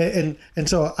 And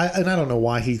so I don't know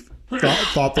why he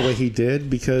thought the way he did,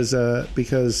 because he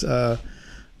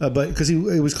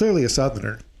was clearly a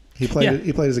Southerner. He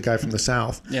played as a guy from the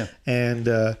South. Yeah.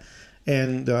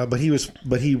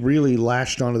 But he really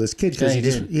lashed onto this kid because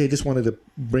he just wanted to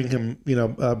bring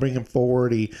him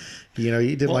forward. He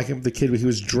didn't like him, the kid. He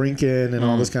was drinking and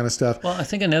all this kind of stuff. Well, I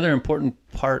think another important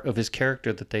part of his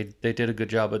character that they did a good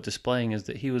job of displaying is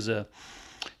that he was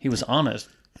honest.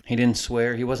 He didn't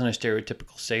swear. He wasn't a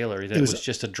stereotypical sailor. He was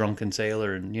just a drunken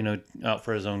sailor and, out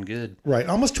for his own good. Right.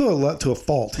 Almost to a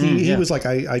fault. He was like,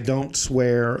 I don't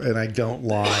swear and I don't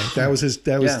lie. That was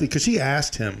because she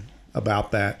asked him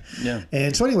about that. Yeah.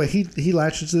 And so anyway, he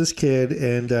latches to this kid,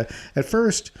 and at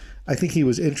first I think he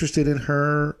was interested in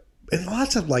her, and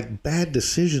lots of like bad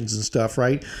decisions and stuff,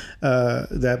 right?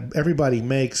 That everybody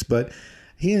makes, but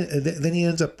then he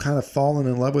ends up kind of falling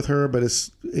in love with her, but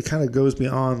it kind of goes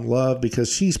beyond love because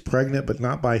she's pregnant, but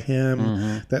not by him.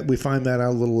 Mm-hmm. That we find that out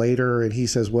a little later, and he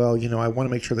says, well, I want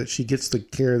to make sure that she gets the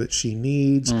care that she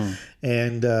needs.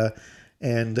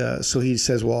 And so he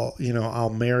says, well, I'll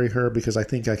marry her because I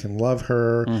think I can love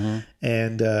her.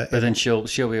 And but then she'll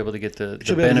be able to get the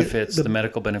benefits, the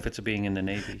medical benefits of being in the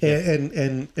Navy.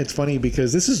 And it's funny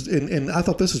because this is, and I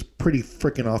thought this was pretty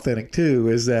freaking authentic too,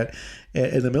 is that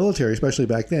in the military, especially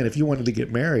back then, if you wanted to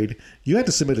get married, you had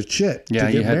to submit a chit. Yeah,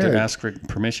 to get you had married. to ask for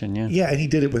permission. Yeah. Yeah, and he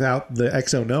did it without the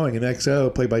XO knowing. And the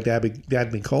XO, played by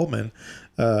Dabney Coleman,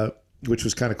 which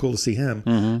was kind of cool to see him.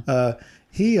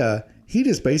 He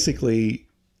just basically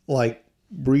like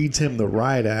reads him the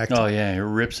riot act. Oh yeah, he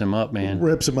rips him up, man.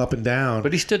 Rips him up and down.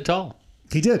 But he stood tall.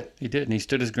 He did. And he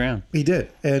stood his ground. He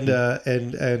did, and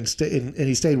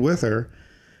he stayed with her,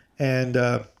 and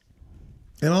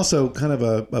also kind of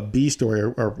a B story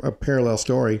or a parallel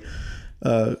story.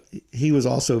 He was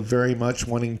also very much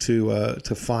wanting to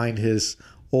find his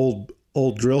old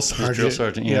drill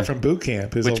sergeant, yeah, from boot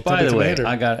camp. His Which, old by the way,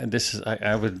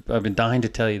 commander. I've been dying to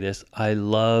tell you this. I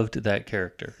loved that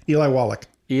character, Eli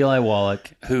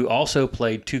Wallach, who also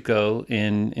played Tuco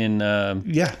in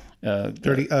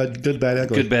Good, Bad,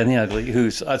 Ugly. Good, Bad, and the Ugly.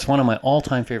 That's one of my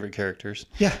all-time favorite characters.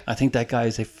 Yeah, I think that guy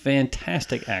is a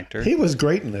fantastic actor. He was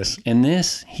great in this. In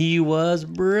this, he was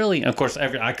brilliant. Of course,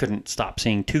 I couldn't stop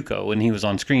seeing Tuco when he was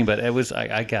on screen, but it was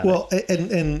I got it. Well,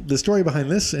 and the story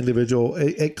behind this individual,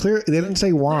 they didn't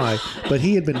say why, but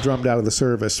he had been drummed out of the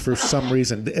service for some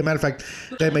reason. As a matter of fact,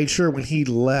 they made sure when he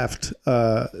left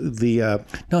No,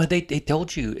 they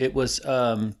told you it was.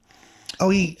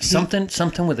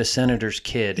 Something with a senator's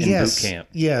kid in boot camp.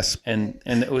 Yes. And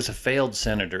it was a failed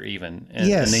senator even. And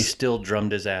they still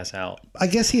drummed his ass out. I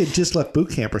guess he had just left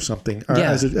boot camp or something,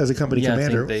 as a company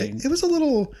commander. It was a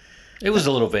little... It was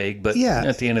a little vague, but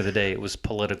at the end of the day, it was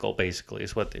political, basically,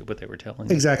 is what they were telling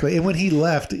me. Exactly. And when he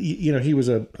left, he was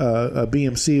a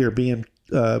BMC or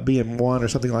BM1 or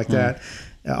something like that.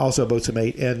 Also a boatswain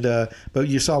mate. And but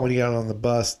you saw when he got on the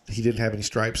bus, he didn't have any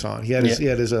stripes on. He had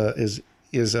his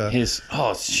his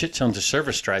shit tons of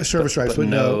service stripes, but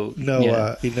no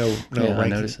ranking. I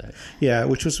noticed that. Yeah,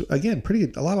 which was again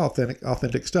a lot of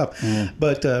authentic stuff.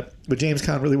 But James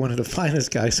Caan really wanted to find this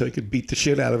guy so he could beat the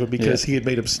shit out of him because he had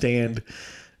made him stand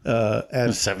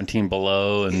at 17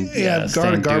 below and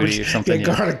guard a garbage or something.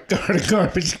 Guard a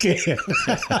garbage can.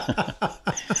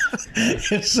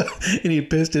 and he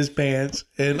pissed his pants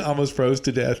and almost froze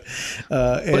to death.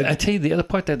 But I tell you, the other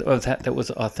part that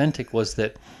was authentic was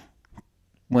that.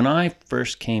 When I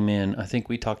first came in, I think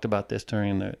we talked about this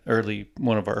during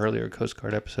one of our earlier Coast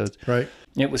Guard episodes. Right.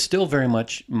 It was still very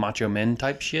much macho men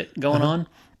type shit going on.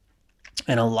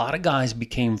 And a lot of guys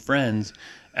became friends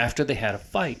after they had a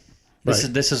fight.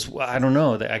 This is I don't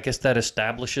know. I guess that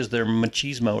establishes their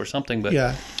machismo or something.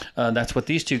 But that's what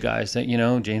these two guys that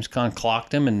James Caan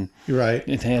clocked him and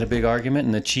they had a big argument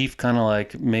and the chief kind of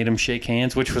like made him shake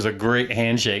hands, which was a great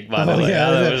handshake by the way.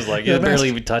 It was like they barely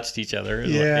even touched each other.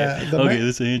 This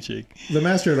is a handshake. The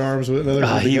Master at Arms was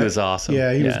another. He was awesome.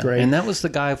 Yeah, he was great. And that was the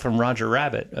guy from Roger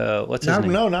Rabbit. What's his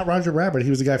name? No, not Roger Rabbit. He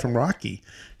was the guy from Rocky.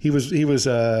 He was. It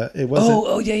wasn't.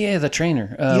 The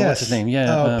trainer. Yes. What's his name? Yeah.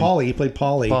 Paulie. He played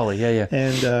Paulie. Yeah.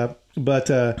 And but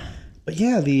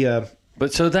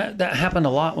so that happened a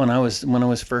lot when I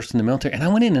was first in the military, and I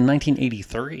went in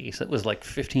 1983, so it was like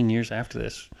 15 years after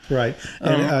this. Right.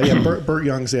 And Burt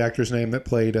Young's the actor's name that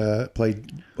played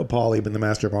Paulie in the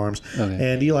Master of Arms.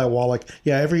 Okay. And Eli Wallach.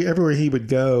 Yeah, everywhere he would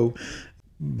go,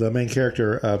 the main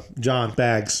character John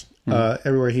Baggs.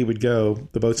 Everywhere he would go,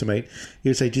 the boatswain mate, he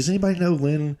would say, "Does anybody know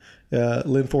Lynn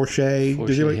Forche?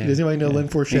 Does anybody know Lynn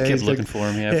Forche?" He kept looking for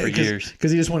him, for years.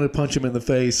 Because he just wanted to punch him in the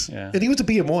face. Yeah. And he was a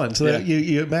BM1, so that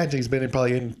you imagine he's been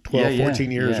probably in 12,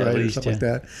 14 years, right? Least, or something like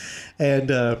that.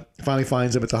 And finally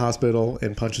finds him at the hospital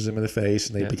and punches him in the face,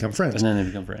 and they become friends. And then they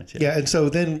become friends, Yeah, and so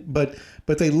then, but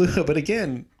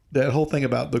again, that whole thing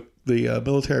about the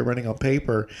military running on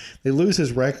paper, they lose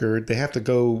his record. They have to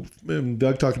go.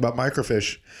 Doug talked about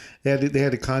microfiche. They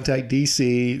had to contact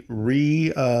DC,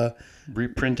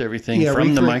 reprint everything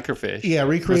from the microfiche. Yeah,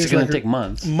 recreate. It's going to take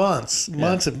months. Months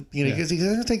of because he's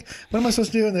going to think, what am I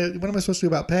supposed to do? What am I supposed to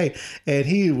do about pay? And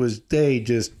they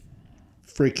just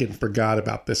freaking forgot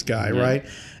about this guy, right?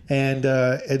 And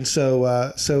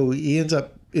so he ends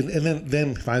up and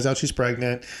then finds out she's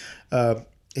pregnant.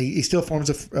 He still forms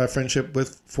a friendship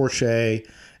with Forche,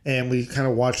 and we kind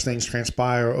of watch things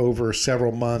transpire over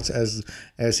several months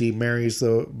as he marries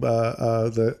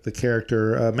the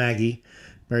character Maggie,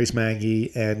 marries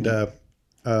Maggie, and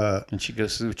she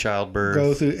goes through childbirth.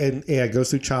 Goes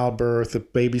through childbirth. The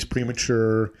baby's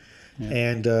premature,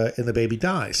 and the baby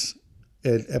dies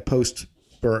at post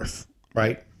birth,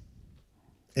 right?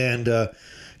 And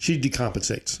she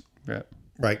decompensates. Right.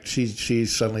 Right. She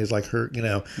suddenly is like her,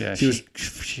 Yeah,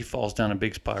 she falls down a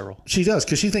big spiral. She does,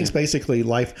 because she thinks basically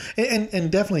life,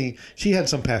 and definitely she had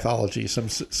some pathology, some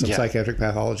psychiatric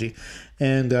pathology,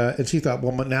 and she thought,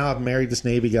 well, now I've married this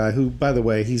Navy guy who, by the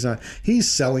way, he's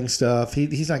selling stuff.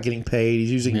 He's not getting paid.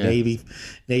 He's using Navy,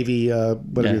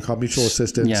 whatever you call mutual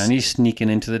assistance. Yeah, and he's sneaking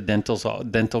into the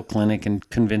dental clinic and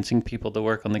convincing people to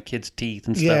work on the kids' teeth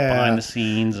and stuff behind the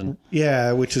scenes, and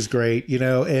which is great,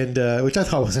 and which I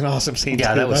thought was an awesome scene.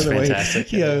 Yeah, too, that was by the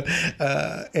fantastic. Way.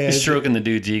 And he's stroking the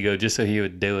dude's ego just so he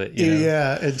would do it.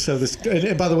 Yeah, and so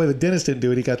and by the way, the dentist didn't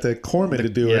do it. He got the corpsman to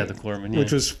do it. Yeah, the corpsman,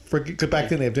 which was because back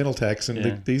then they have dental techs,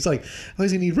 and he's like, "Oh,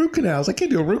 does he need root canals? I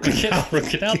can't do a root canal.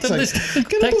 Get out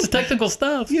the technical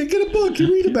stuff. Yeah, get a book.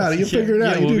 You read about it. You figure it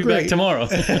out. You we'll do be great back tomorrow."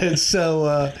 and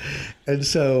so,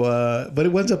 but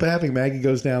it ends up happening. Maggie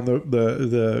goes down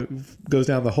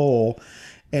the hole,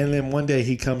 and then one day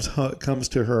he comes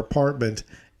to her apartment,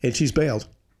 and she's bailed.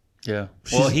 Yeah.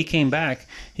 Well, he came back.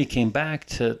 He came back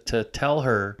to tell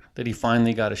her that he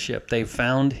finally got a ship. They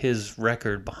found his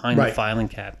record behind the filing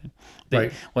cabinet.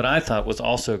 What I thought was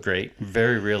also great,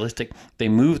 very realistic. They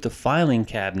moved the filing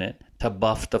cabinet to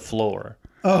buff the floor.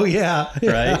 Oh, yeah.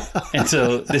 Right? And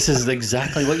so this is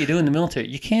exactly what you do in the military.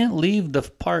 You can't leave the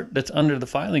part that's under the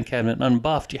filing cabinet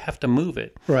unbuffed. You have to move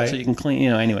it. Right. So you can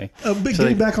clean, anyway. But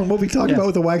getting back on what we talked about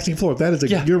with the waxing floor, that is,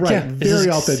 you're right, very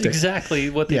authentic. Exactly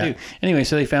what they do. Anyway,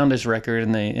 so they found his record,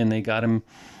 and they got him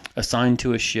assigned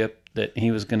to a ship that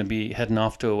he was going to be heading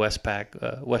off to a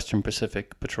Western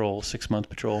Pacific patrol, 6-month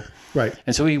patrol. Right.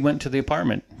 And so he went to the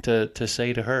apartment to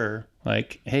say to her,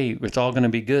 like, hey, it's all going to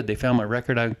be good. They found my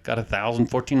record. I got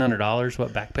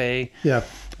 $1,400, back pay. Yeah.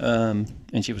 And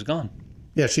she was gone.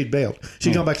 Yeah, she'd bailed.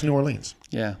 She'd gone back to New Orleans.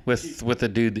 Yeah, with the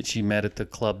dude that she met at the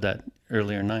club that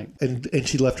earlier night. And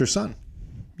she left her son.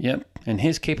 Yep, in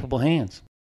his capable hands.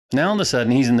 Now all of a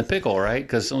sudden he's in the pickle, right?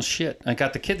 Because oh shit, I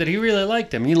got the kid that he really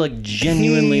liked him. He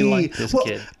genuinely liked this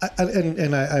kid.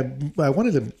 I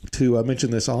wanted to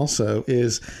mention this also.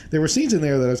 Is there were scenes in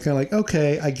there that I was kind of like,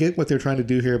 okay, I get what they're trying to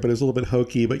do here, but it's a little bit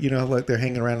hokey. But like they're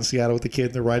hanging around in Seattle with the kid,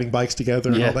 and they're riding bikes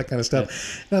together and all that kind of stuff.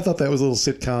 Yeah. And I thought that was a little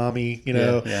sitcom-y,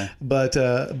 Yeah.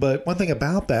 But one thing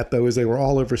about that though is they were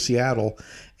all over Seattle.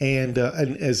 And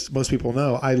as most people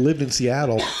know, I lived in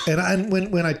Seattle. And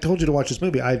when I told you to watch this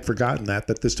movie, I had forgotten that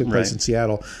this took place in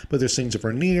Seattle. But there's scenes of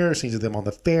Rainier, scenes of them on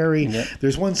the ferry. Yep.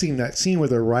 There's one scene, that scene where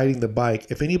they're riding the bike.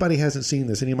 If anybody hasn't seen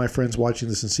this, any of my friends watching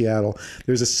this in Seattle,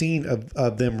 there's a scene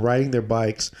of them riding their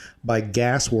bikes by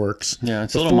Gasworks. Yeah,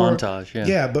 it's a little montage.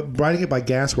 Yeah, but riding it by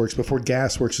Gasworks before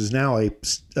Gasworks is now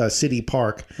a city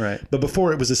park. Right. But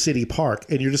before it was a city park.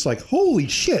 And you're just like, holy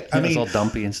shit. I mean, it's all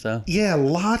dumpy and stuff. Yeah,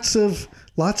 lots of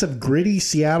gritty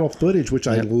Seattle footage, which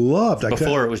I loved.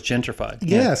 Before it was gentrified.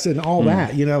 Yes, and all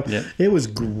that. It was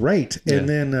great. Yeah. And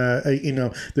then,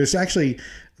 there's actually...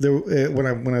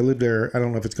 when I lived there, I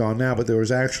don't know if it's gone now, but there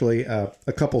was actually a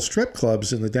couple strip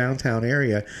clubs in the downtown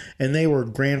area, and they were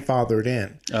grandfathered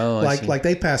in. Oh, like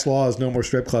they passed laws, no more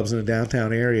strip clubs in the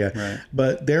downtown area. Right.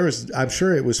 But I'm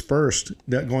sure it was first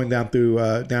going down through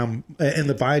and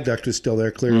the viaduct is still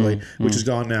there clearly, which is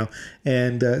gone now.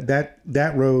 And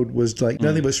that road was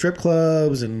nothing but strip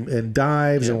clubs and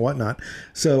dives and whatnot.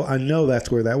 So I know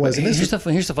that's where that was. And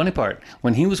here's the funny part: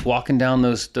 when he was walking down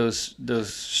those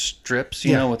strips,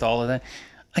 with all of that,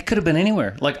 I could have been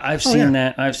anywhere. Like I've seen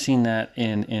that. I've seen that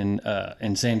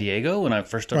in San Diego when I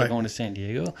first started going to San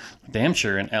Diego. Damn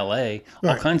sure in L.A.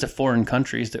 All kinds of foreign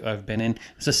countries that I've been in.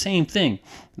 It's the same thing.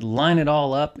 Line it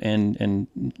all up and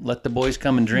let the boys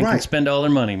come and drink and spend all their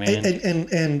money, man.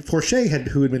 And Forche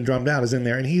who had been drummed out is in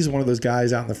there, and he's one of those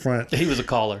guys out in the front. He was a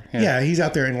caller. Yeah, he's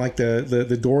out there in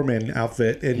the doorman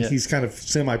outfit, and he's kind of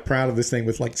semi proud of this thing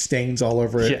with stains all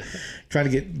over it, trying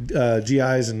to get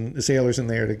GIs and sailors in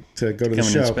there to go to the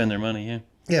show and spend their money. Yeah.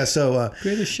 Yeah, so...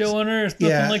 greatest show on earth.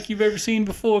 Nothing like you've ever seen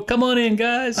before. Come on in,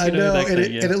 guys. I know, and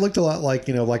it looked a lot like,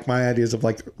 like my ideas of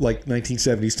like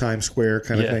 1970s Times Square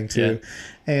kind of thing, too. Yeah.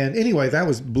 And anyway,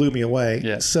 that blew me away.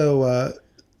 Yeah. So,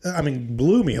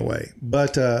 blew me away.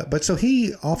 But so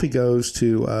he goes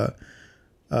to,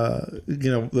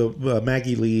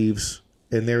 Maggie leaves,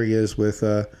 and there he is with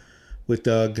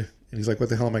Doug, and he's like, what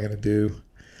the hell am I going to do?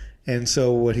 And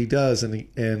so what he does, and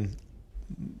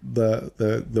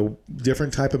the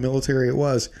different type of military it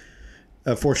was,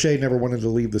 Forche never wanted to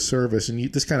leave the service,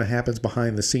 and this kind of happens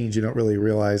behind the scenes. You don't really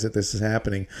realize that this is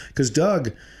happening because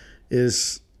Doug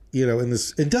is in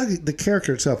this, and Doug, the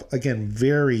character itself, again,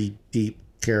 very deep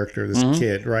character, this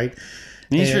kid, right?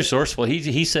 And he's resourceful.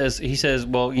 He says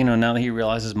well, now that he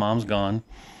realizes mom's gone,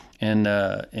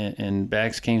 and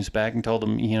Bags came back and told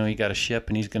him he got a ship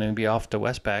and he's going to be off to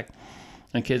Westpac.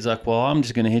 And kid's like, well, I'm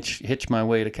just going to hitch my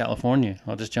way to California.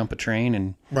 I'll just jump a train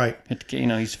and right.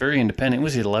 He's very independent.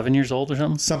 Was he 11 years old or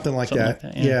something? Something like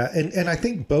that. Yeah. And I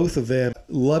think both of them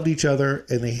loved each other,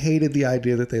 and they hated the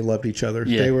idea that they loved each other.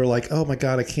 Yeah. They were like, oh my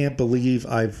God, I can't believe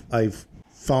I've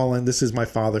fallen. This is my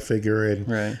father figure,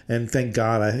 and thank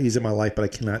God he's in my life, but I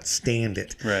cannot stand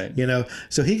it. Right.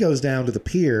 So he goes down to the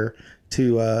pier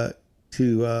to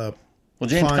well,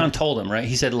 James Caan told him, right?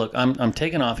 He said, look, I'm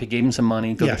taking off. He gave him some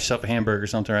money. Go get yourself a hamburger or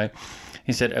something, right?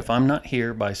 He said, if I'm not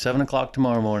here by 7 o'clock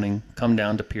tomorrow morning, come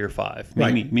down to Pier 5.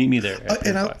 Meet me there.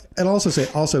 And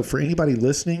also for anybody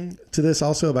listening to this,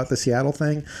 also about the Seattle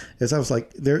thing, is I was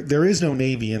like, there is no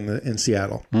Navy in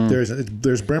Seattle.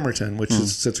 There's Bremerton, which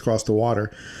sits across the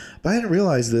water. But I didn't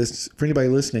realize this. For anybody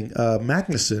listening,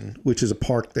 Magnuson, which is a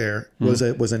park there, was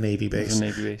a Navy base.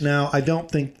 Now, I don't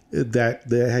think that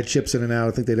they had ships in and out.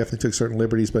 I think they definitely took certain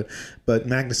liberties, but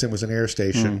Magnuson was an air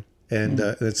station. And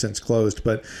it's since closed,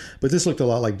 but this looked a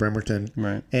lot like Bremerton,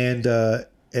 right? And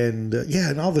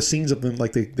all the scenes of them,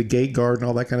 like the gate guard and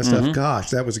all that kind of stuff. Gosh,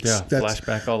 that's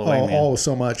flashback all the way, man. All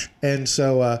so much. And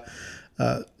so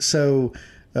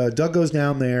Doug goes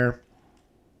down there,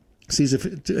 sees if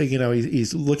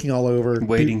he's looking all over,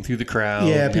 wading through the crowd.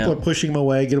 Yeah, people are pushing him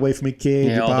away. Get away from me, kid!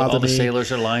 Yeah, you bother all the me.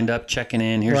 sailors are lined up, checking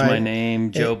in. Here's my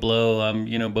name, Joe Blow. I'm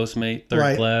boat's mate,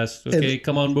 third class. Okay,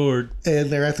 come on board. And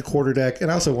they're at the quarterdeck. And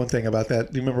also one thing about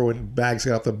that, do you remember when Bags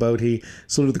got off the boat? He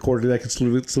saluted the quarterdeck and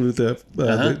saluted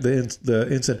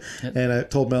the ensign. Yep. And I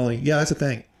told Melanie, yeah, that's a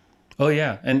thing. Oh,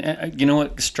 yeah. And you know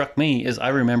what struck me is I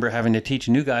remember having to teach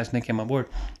new guys when they came on board.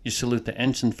 You salute the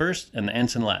ensign first and the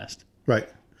ensign last. Right.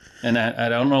 And I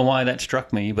don't know why that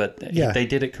struck me, but they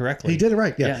did it correctly. He did it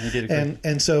right. Yeah, he did it correctly.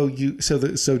 And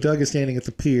so Doug is standing at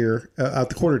the pier, out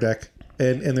the quarterdeck,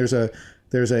 and there's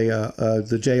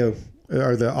the JO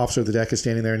or the officer of the deck is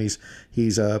standing there, and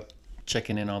he's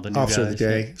checking in all the new officer guys. Officer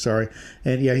of the day, sorry,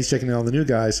 and he's checking in all the new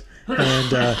guys, and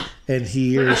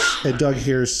Doug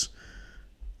hears,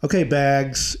 okay,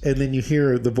 Bags, and then you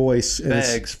hear the voice.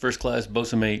 Bags, first class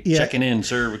bosun mate, checking in,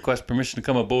 sir. Request permission to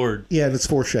come aboard. Yeah, and it's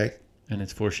Forche. And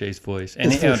it's Forche's voice.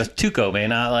 And it's Tuco,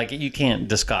 man. You can't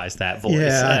disguise that voice.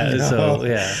 Yeah.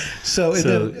 So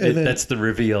that's the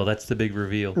reveal. That's the big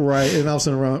reveal. Right. And all of a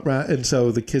sudden, and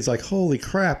so the kid's like, holy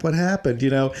crap, what happened?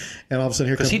 And all of a sudden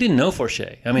here comes... Because he didn't know Forche.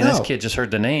 I mean, this kid just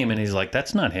heard the name and he's like,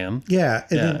 that's not him. Yeah.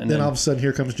 And then all of a sudden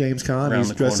here comes James Caan.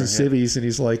 He's dressed in civvies and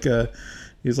he's like...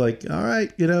 He's like, all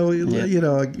right,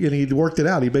 and he worked it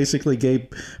out. He basically gave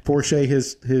Forche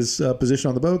his position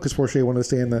on the boat because Forche wanted to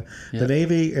stay in the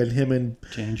Navy, and him and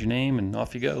change your name and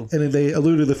off you go. And then they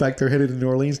alluded to the fact they're headed to New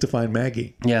Orleans to find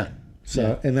Maggie. Yeah.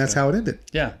 So and that's how it ended.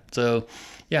 Yeah. So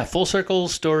full circle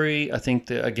story. I think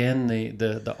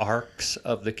the arcs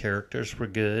of the characters were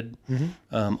good.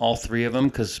 Mm-hmm. All three of them,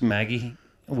 because Maggie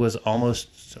was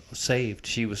almost saved.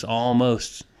 She was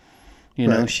almost.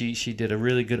 She did a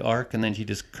really good arc, and then she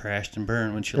just crashed and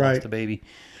burned when she lost the baby.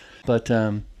 But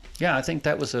I think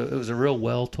it was a real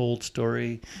well told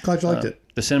story. Glad you liked it.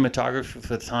 The cinematography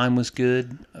for the time was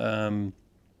good.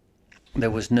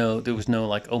 There was no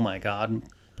like, oh my God,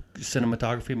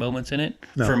 cinematography moments in it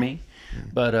for me,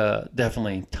 but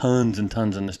definitely tons and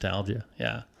tons of nostalgia.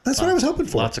 Yeah. That's what I was hoping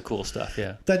for. Lots of cool stuff,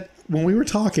 yeah. That when we were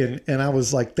talking, and I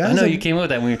was like, "I know you came up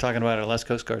with that when we were talking about our last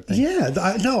Coast Guard thing." Yeah,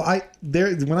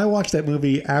 when I watched that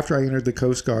movie after I entered the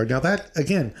Coast Guard. Now that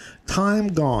again, time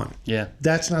gone. Yeah,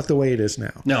 that's not the way it is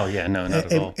now. No, not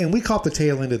at all. And we caught the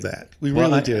tail end of that. We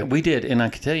really did. We did, and I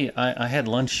can tell you, I had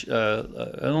lunch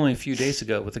only a few days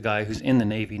ago with a guy who's in the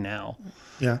Navy now.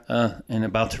 Yeah, and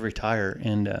about to retire,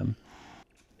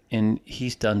 and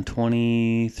he's done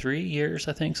 23 years,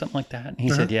 I think, something like that. And he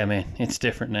said, yeah, man, it's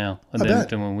different now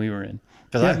than when we were in.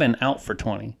 Because I've been out for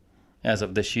 20 as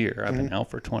of this year. I've been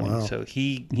out for 20. Wow. So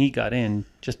he got in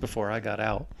just before I got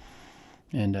out.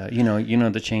 And,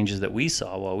 the changes that we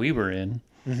saw while we were in,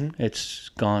 it's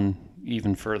gone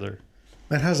even further.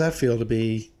 Man, how's that feel to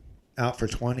be out for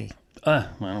 20?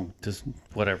 Well, just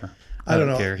whatever. I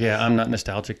don't care. Yeah, I'm not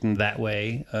nostalgic in that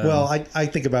way. Well, I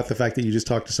think about the fact that you just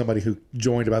talked to somebody who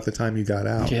joined about the time you got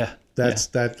out. Yeah.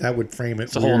 That would frame it.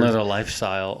 It's a whole nother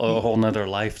lifestyle, a whole nother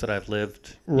life that I've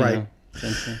lived. Right.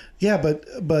 Yeah, but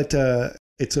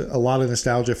it's a lot of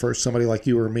nostalgia for somebody like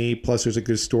you or me. Plus, there's a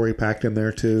good story packed in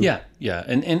there too. Yeah,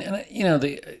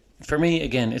 and for me,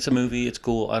 again, it's a movie. It's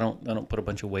cool. I don't put a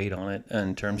bunch of weight on it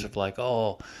in terms of like,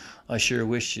 I sure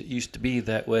wish it used to be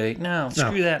that way. No,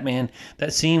 screw that, man.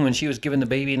 That scene when she was giving the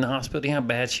baby in the hospital, you know how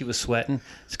bad she was sweating?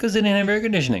 It's because they didn't have air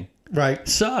conditioning. Right. It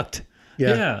sucked.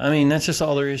 Yeah. I mean, that's just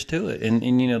all there is to it. And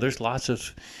there's lots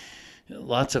of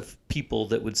lots of people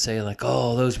that would say like,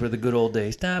 oh, those were the good old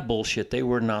days. Nah, bullshit. They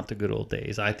were not the good old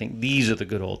days. I think these are the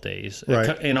good old days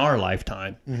in our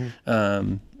lifetime.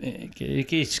 It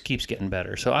just keeps getting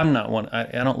better. So I'm not one.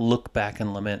 I don't look back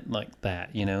and lament like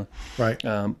that, you know. Right.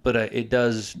 But it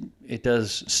does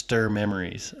stir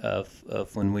memories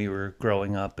of when we were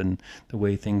growing up and the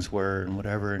way things were and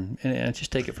whatever, and I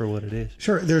just take it for what it is.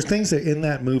 Sure. There's things that in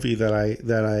that movie that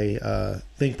I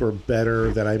think were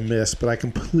better that I missed, but I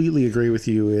completely agree with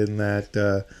you in that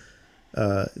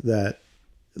that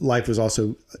life was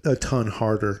also a ton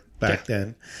harder back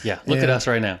then. Yeah, look at us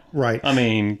right now. Right. I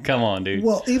mean, come on, dude.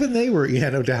 Well, even they were,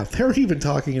 no doubt. They were even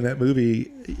talking in that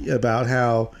movie about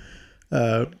how,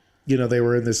 they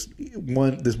were in this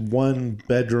one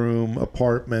bedroom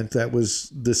apartment that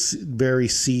was this very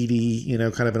seedy,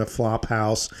 kind of in a flop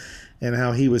house, and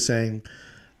how he was saying,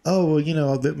 oh,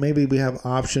 well, that maybe we have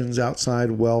options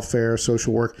outside welfare,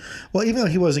 social work. Well, even though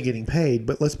he wasn't getting paid,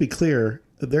 but let's be clear,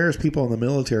 there's people in the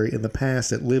military in the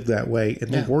past that lived that way,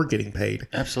 and they were getting paid.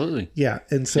 Absolutely. Yeah,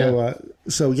 and so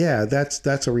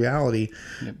that's a reality.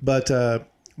 Yep.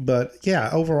 But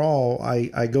yeah, overall,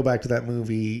 I go back to that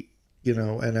movie,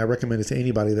 and I recommend it to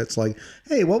anybody that's like,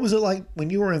 hey, what was it like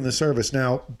when you were in the service?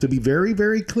 Now, to be very,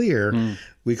 very clear,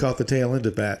 we caught the tail end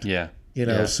of that. Yeah.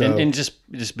 So and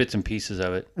just bits and pieces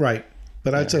of it. Right.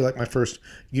 But I'd say like my first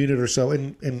unit or so,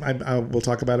 and I will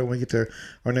talk about it when we get to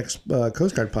our next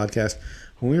Coast Guard podcast.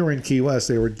 When we were in Key West,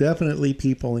 there were definitely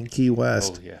people in Key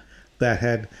West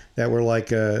that were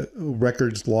like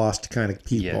records lost kind of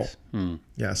people. Yes.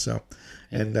 Yeah. So,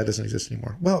 and that doesn't exist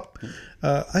anymore. Well,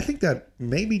 I think that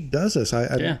maybe does us.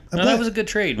 That was a good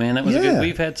trade, man. That was a good.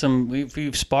 We've had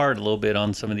we've sparred a little bit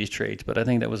on some of these trades, but I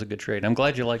think that was a good trade. I'm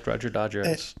glad you liked Roger Dodger.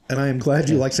 And I am glad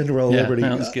you like Cinderella Liberty.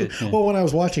 That was good. Well, when I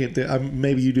was watching it,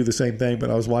 maybe you do the same thing, but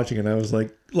I was watching it and I was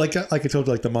like I told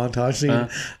you, like the montage scene,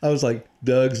 I was like,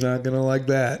 Doug's not going to like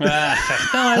that. No,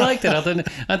 I liked it.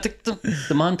 I think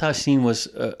the montage scene was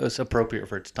appropriate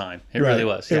for its time. It really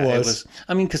was. Yeah, it was.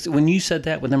 I mean, because when you said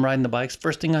that with them riding the bikes,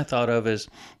 first thing I thought of is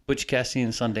Butch Cassidy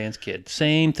and Sundance Kid.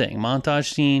 Same thing.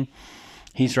 Montage scene.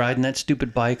 He's riding that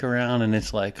stupid bike around, and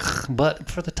it's like, but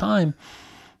for the time,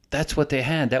 that's what they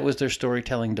had. That was their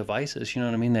storytelling devices. You know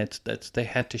what I mean? That's they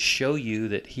had to show you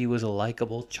that he was a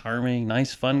likable, charming,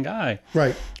 nice, fun guy.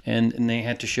 Right. And they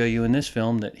had to show you in this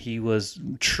film that he was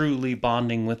truly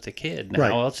bonding with the kid. Now,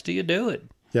 how else do you do it?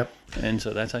 Yep. And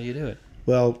so that's how you do it.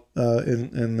 Well,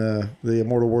 in the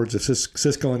immortal words of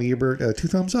Siskel and Ebert, 2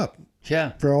 thumbs up.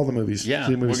 Yeah. For all the movies. Yeah.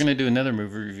 We're going to do another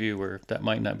movie review where that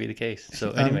might not be the case.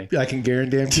 So anyway. I can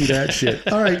guarantee that shit.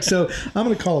 All right. So I'm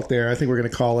going to call it there. I think we're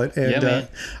going to call it. And, man.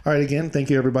 All right. Again,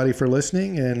 thank you everybody for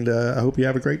listening. And I hope you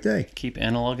have a great day. Keep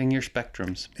analoging your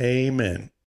spectrums. Amen.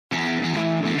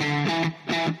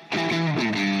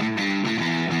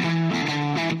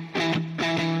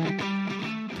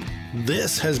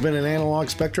 This has been an Analog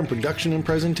Spectrum production and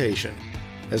presentation.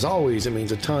 As always, it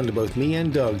means a ton to both me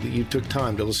and Doug that you took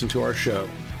time to listen to our show.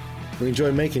 We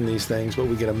enjoy making these things, but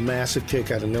we get a massive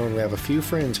kick out of knowing we have a few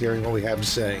friends hearing what we have to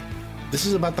say. This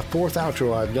is about the 4th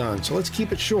outro I've done, so let's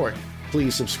keep it short.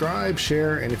 Please subscribe,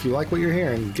 share, and if you like what you're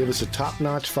hearing, give us a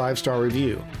top-notch 5-star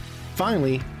review.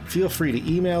 Finally, feel free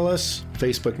to email us,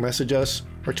 Facebook message us,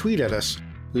 or tweet at us.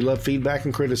 We love feedback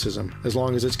and criticism, as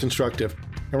long as it's constructive,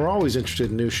 and we're always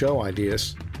interested in new show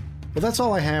ideas. Well, that's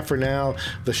all I have for now.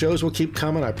 The shows will keep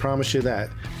coming, I promise you that.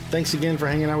 Thanks again for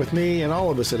hanging out with me and all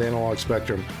of us at Analog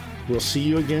Spectrum. We'll see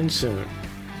you again soon.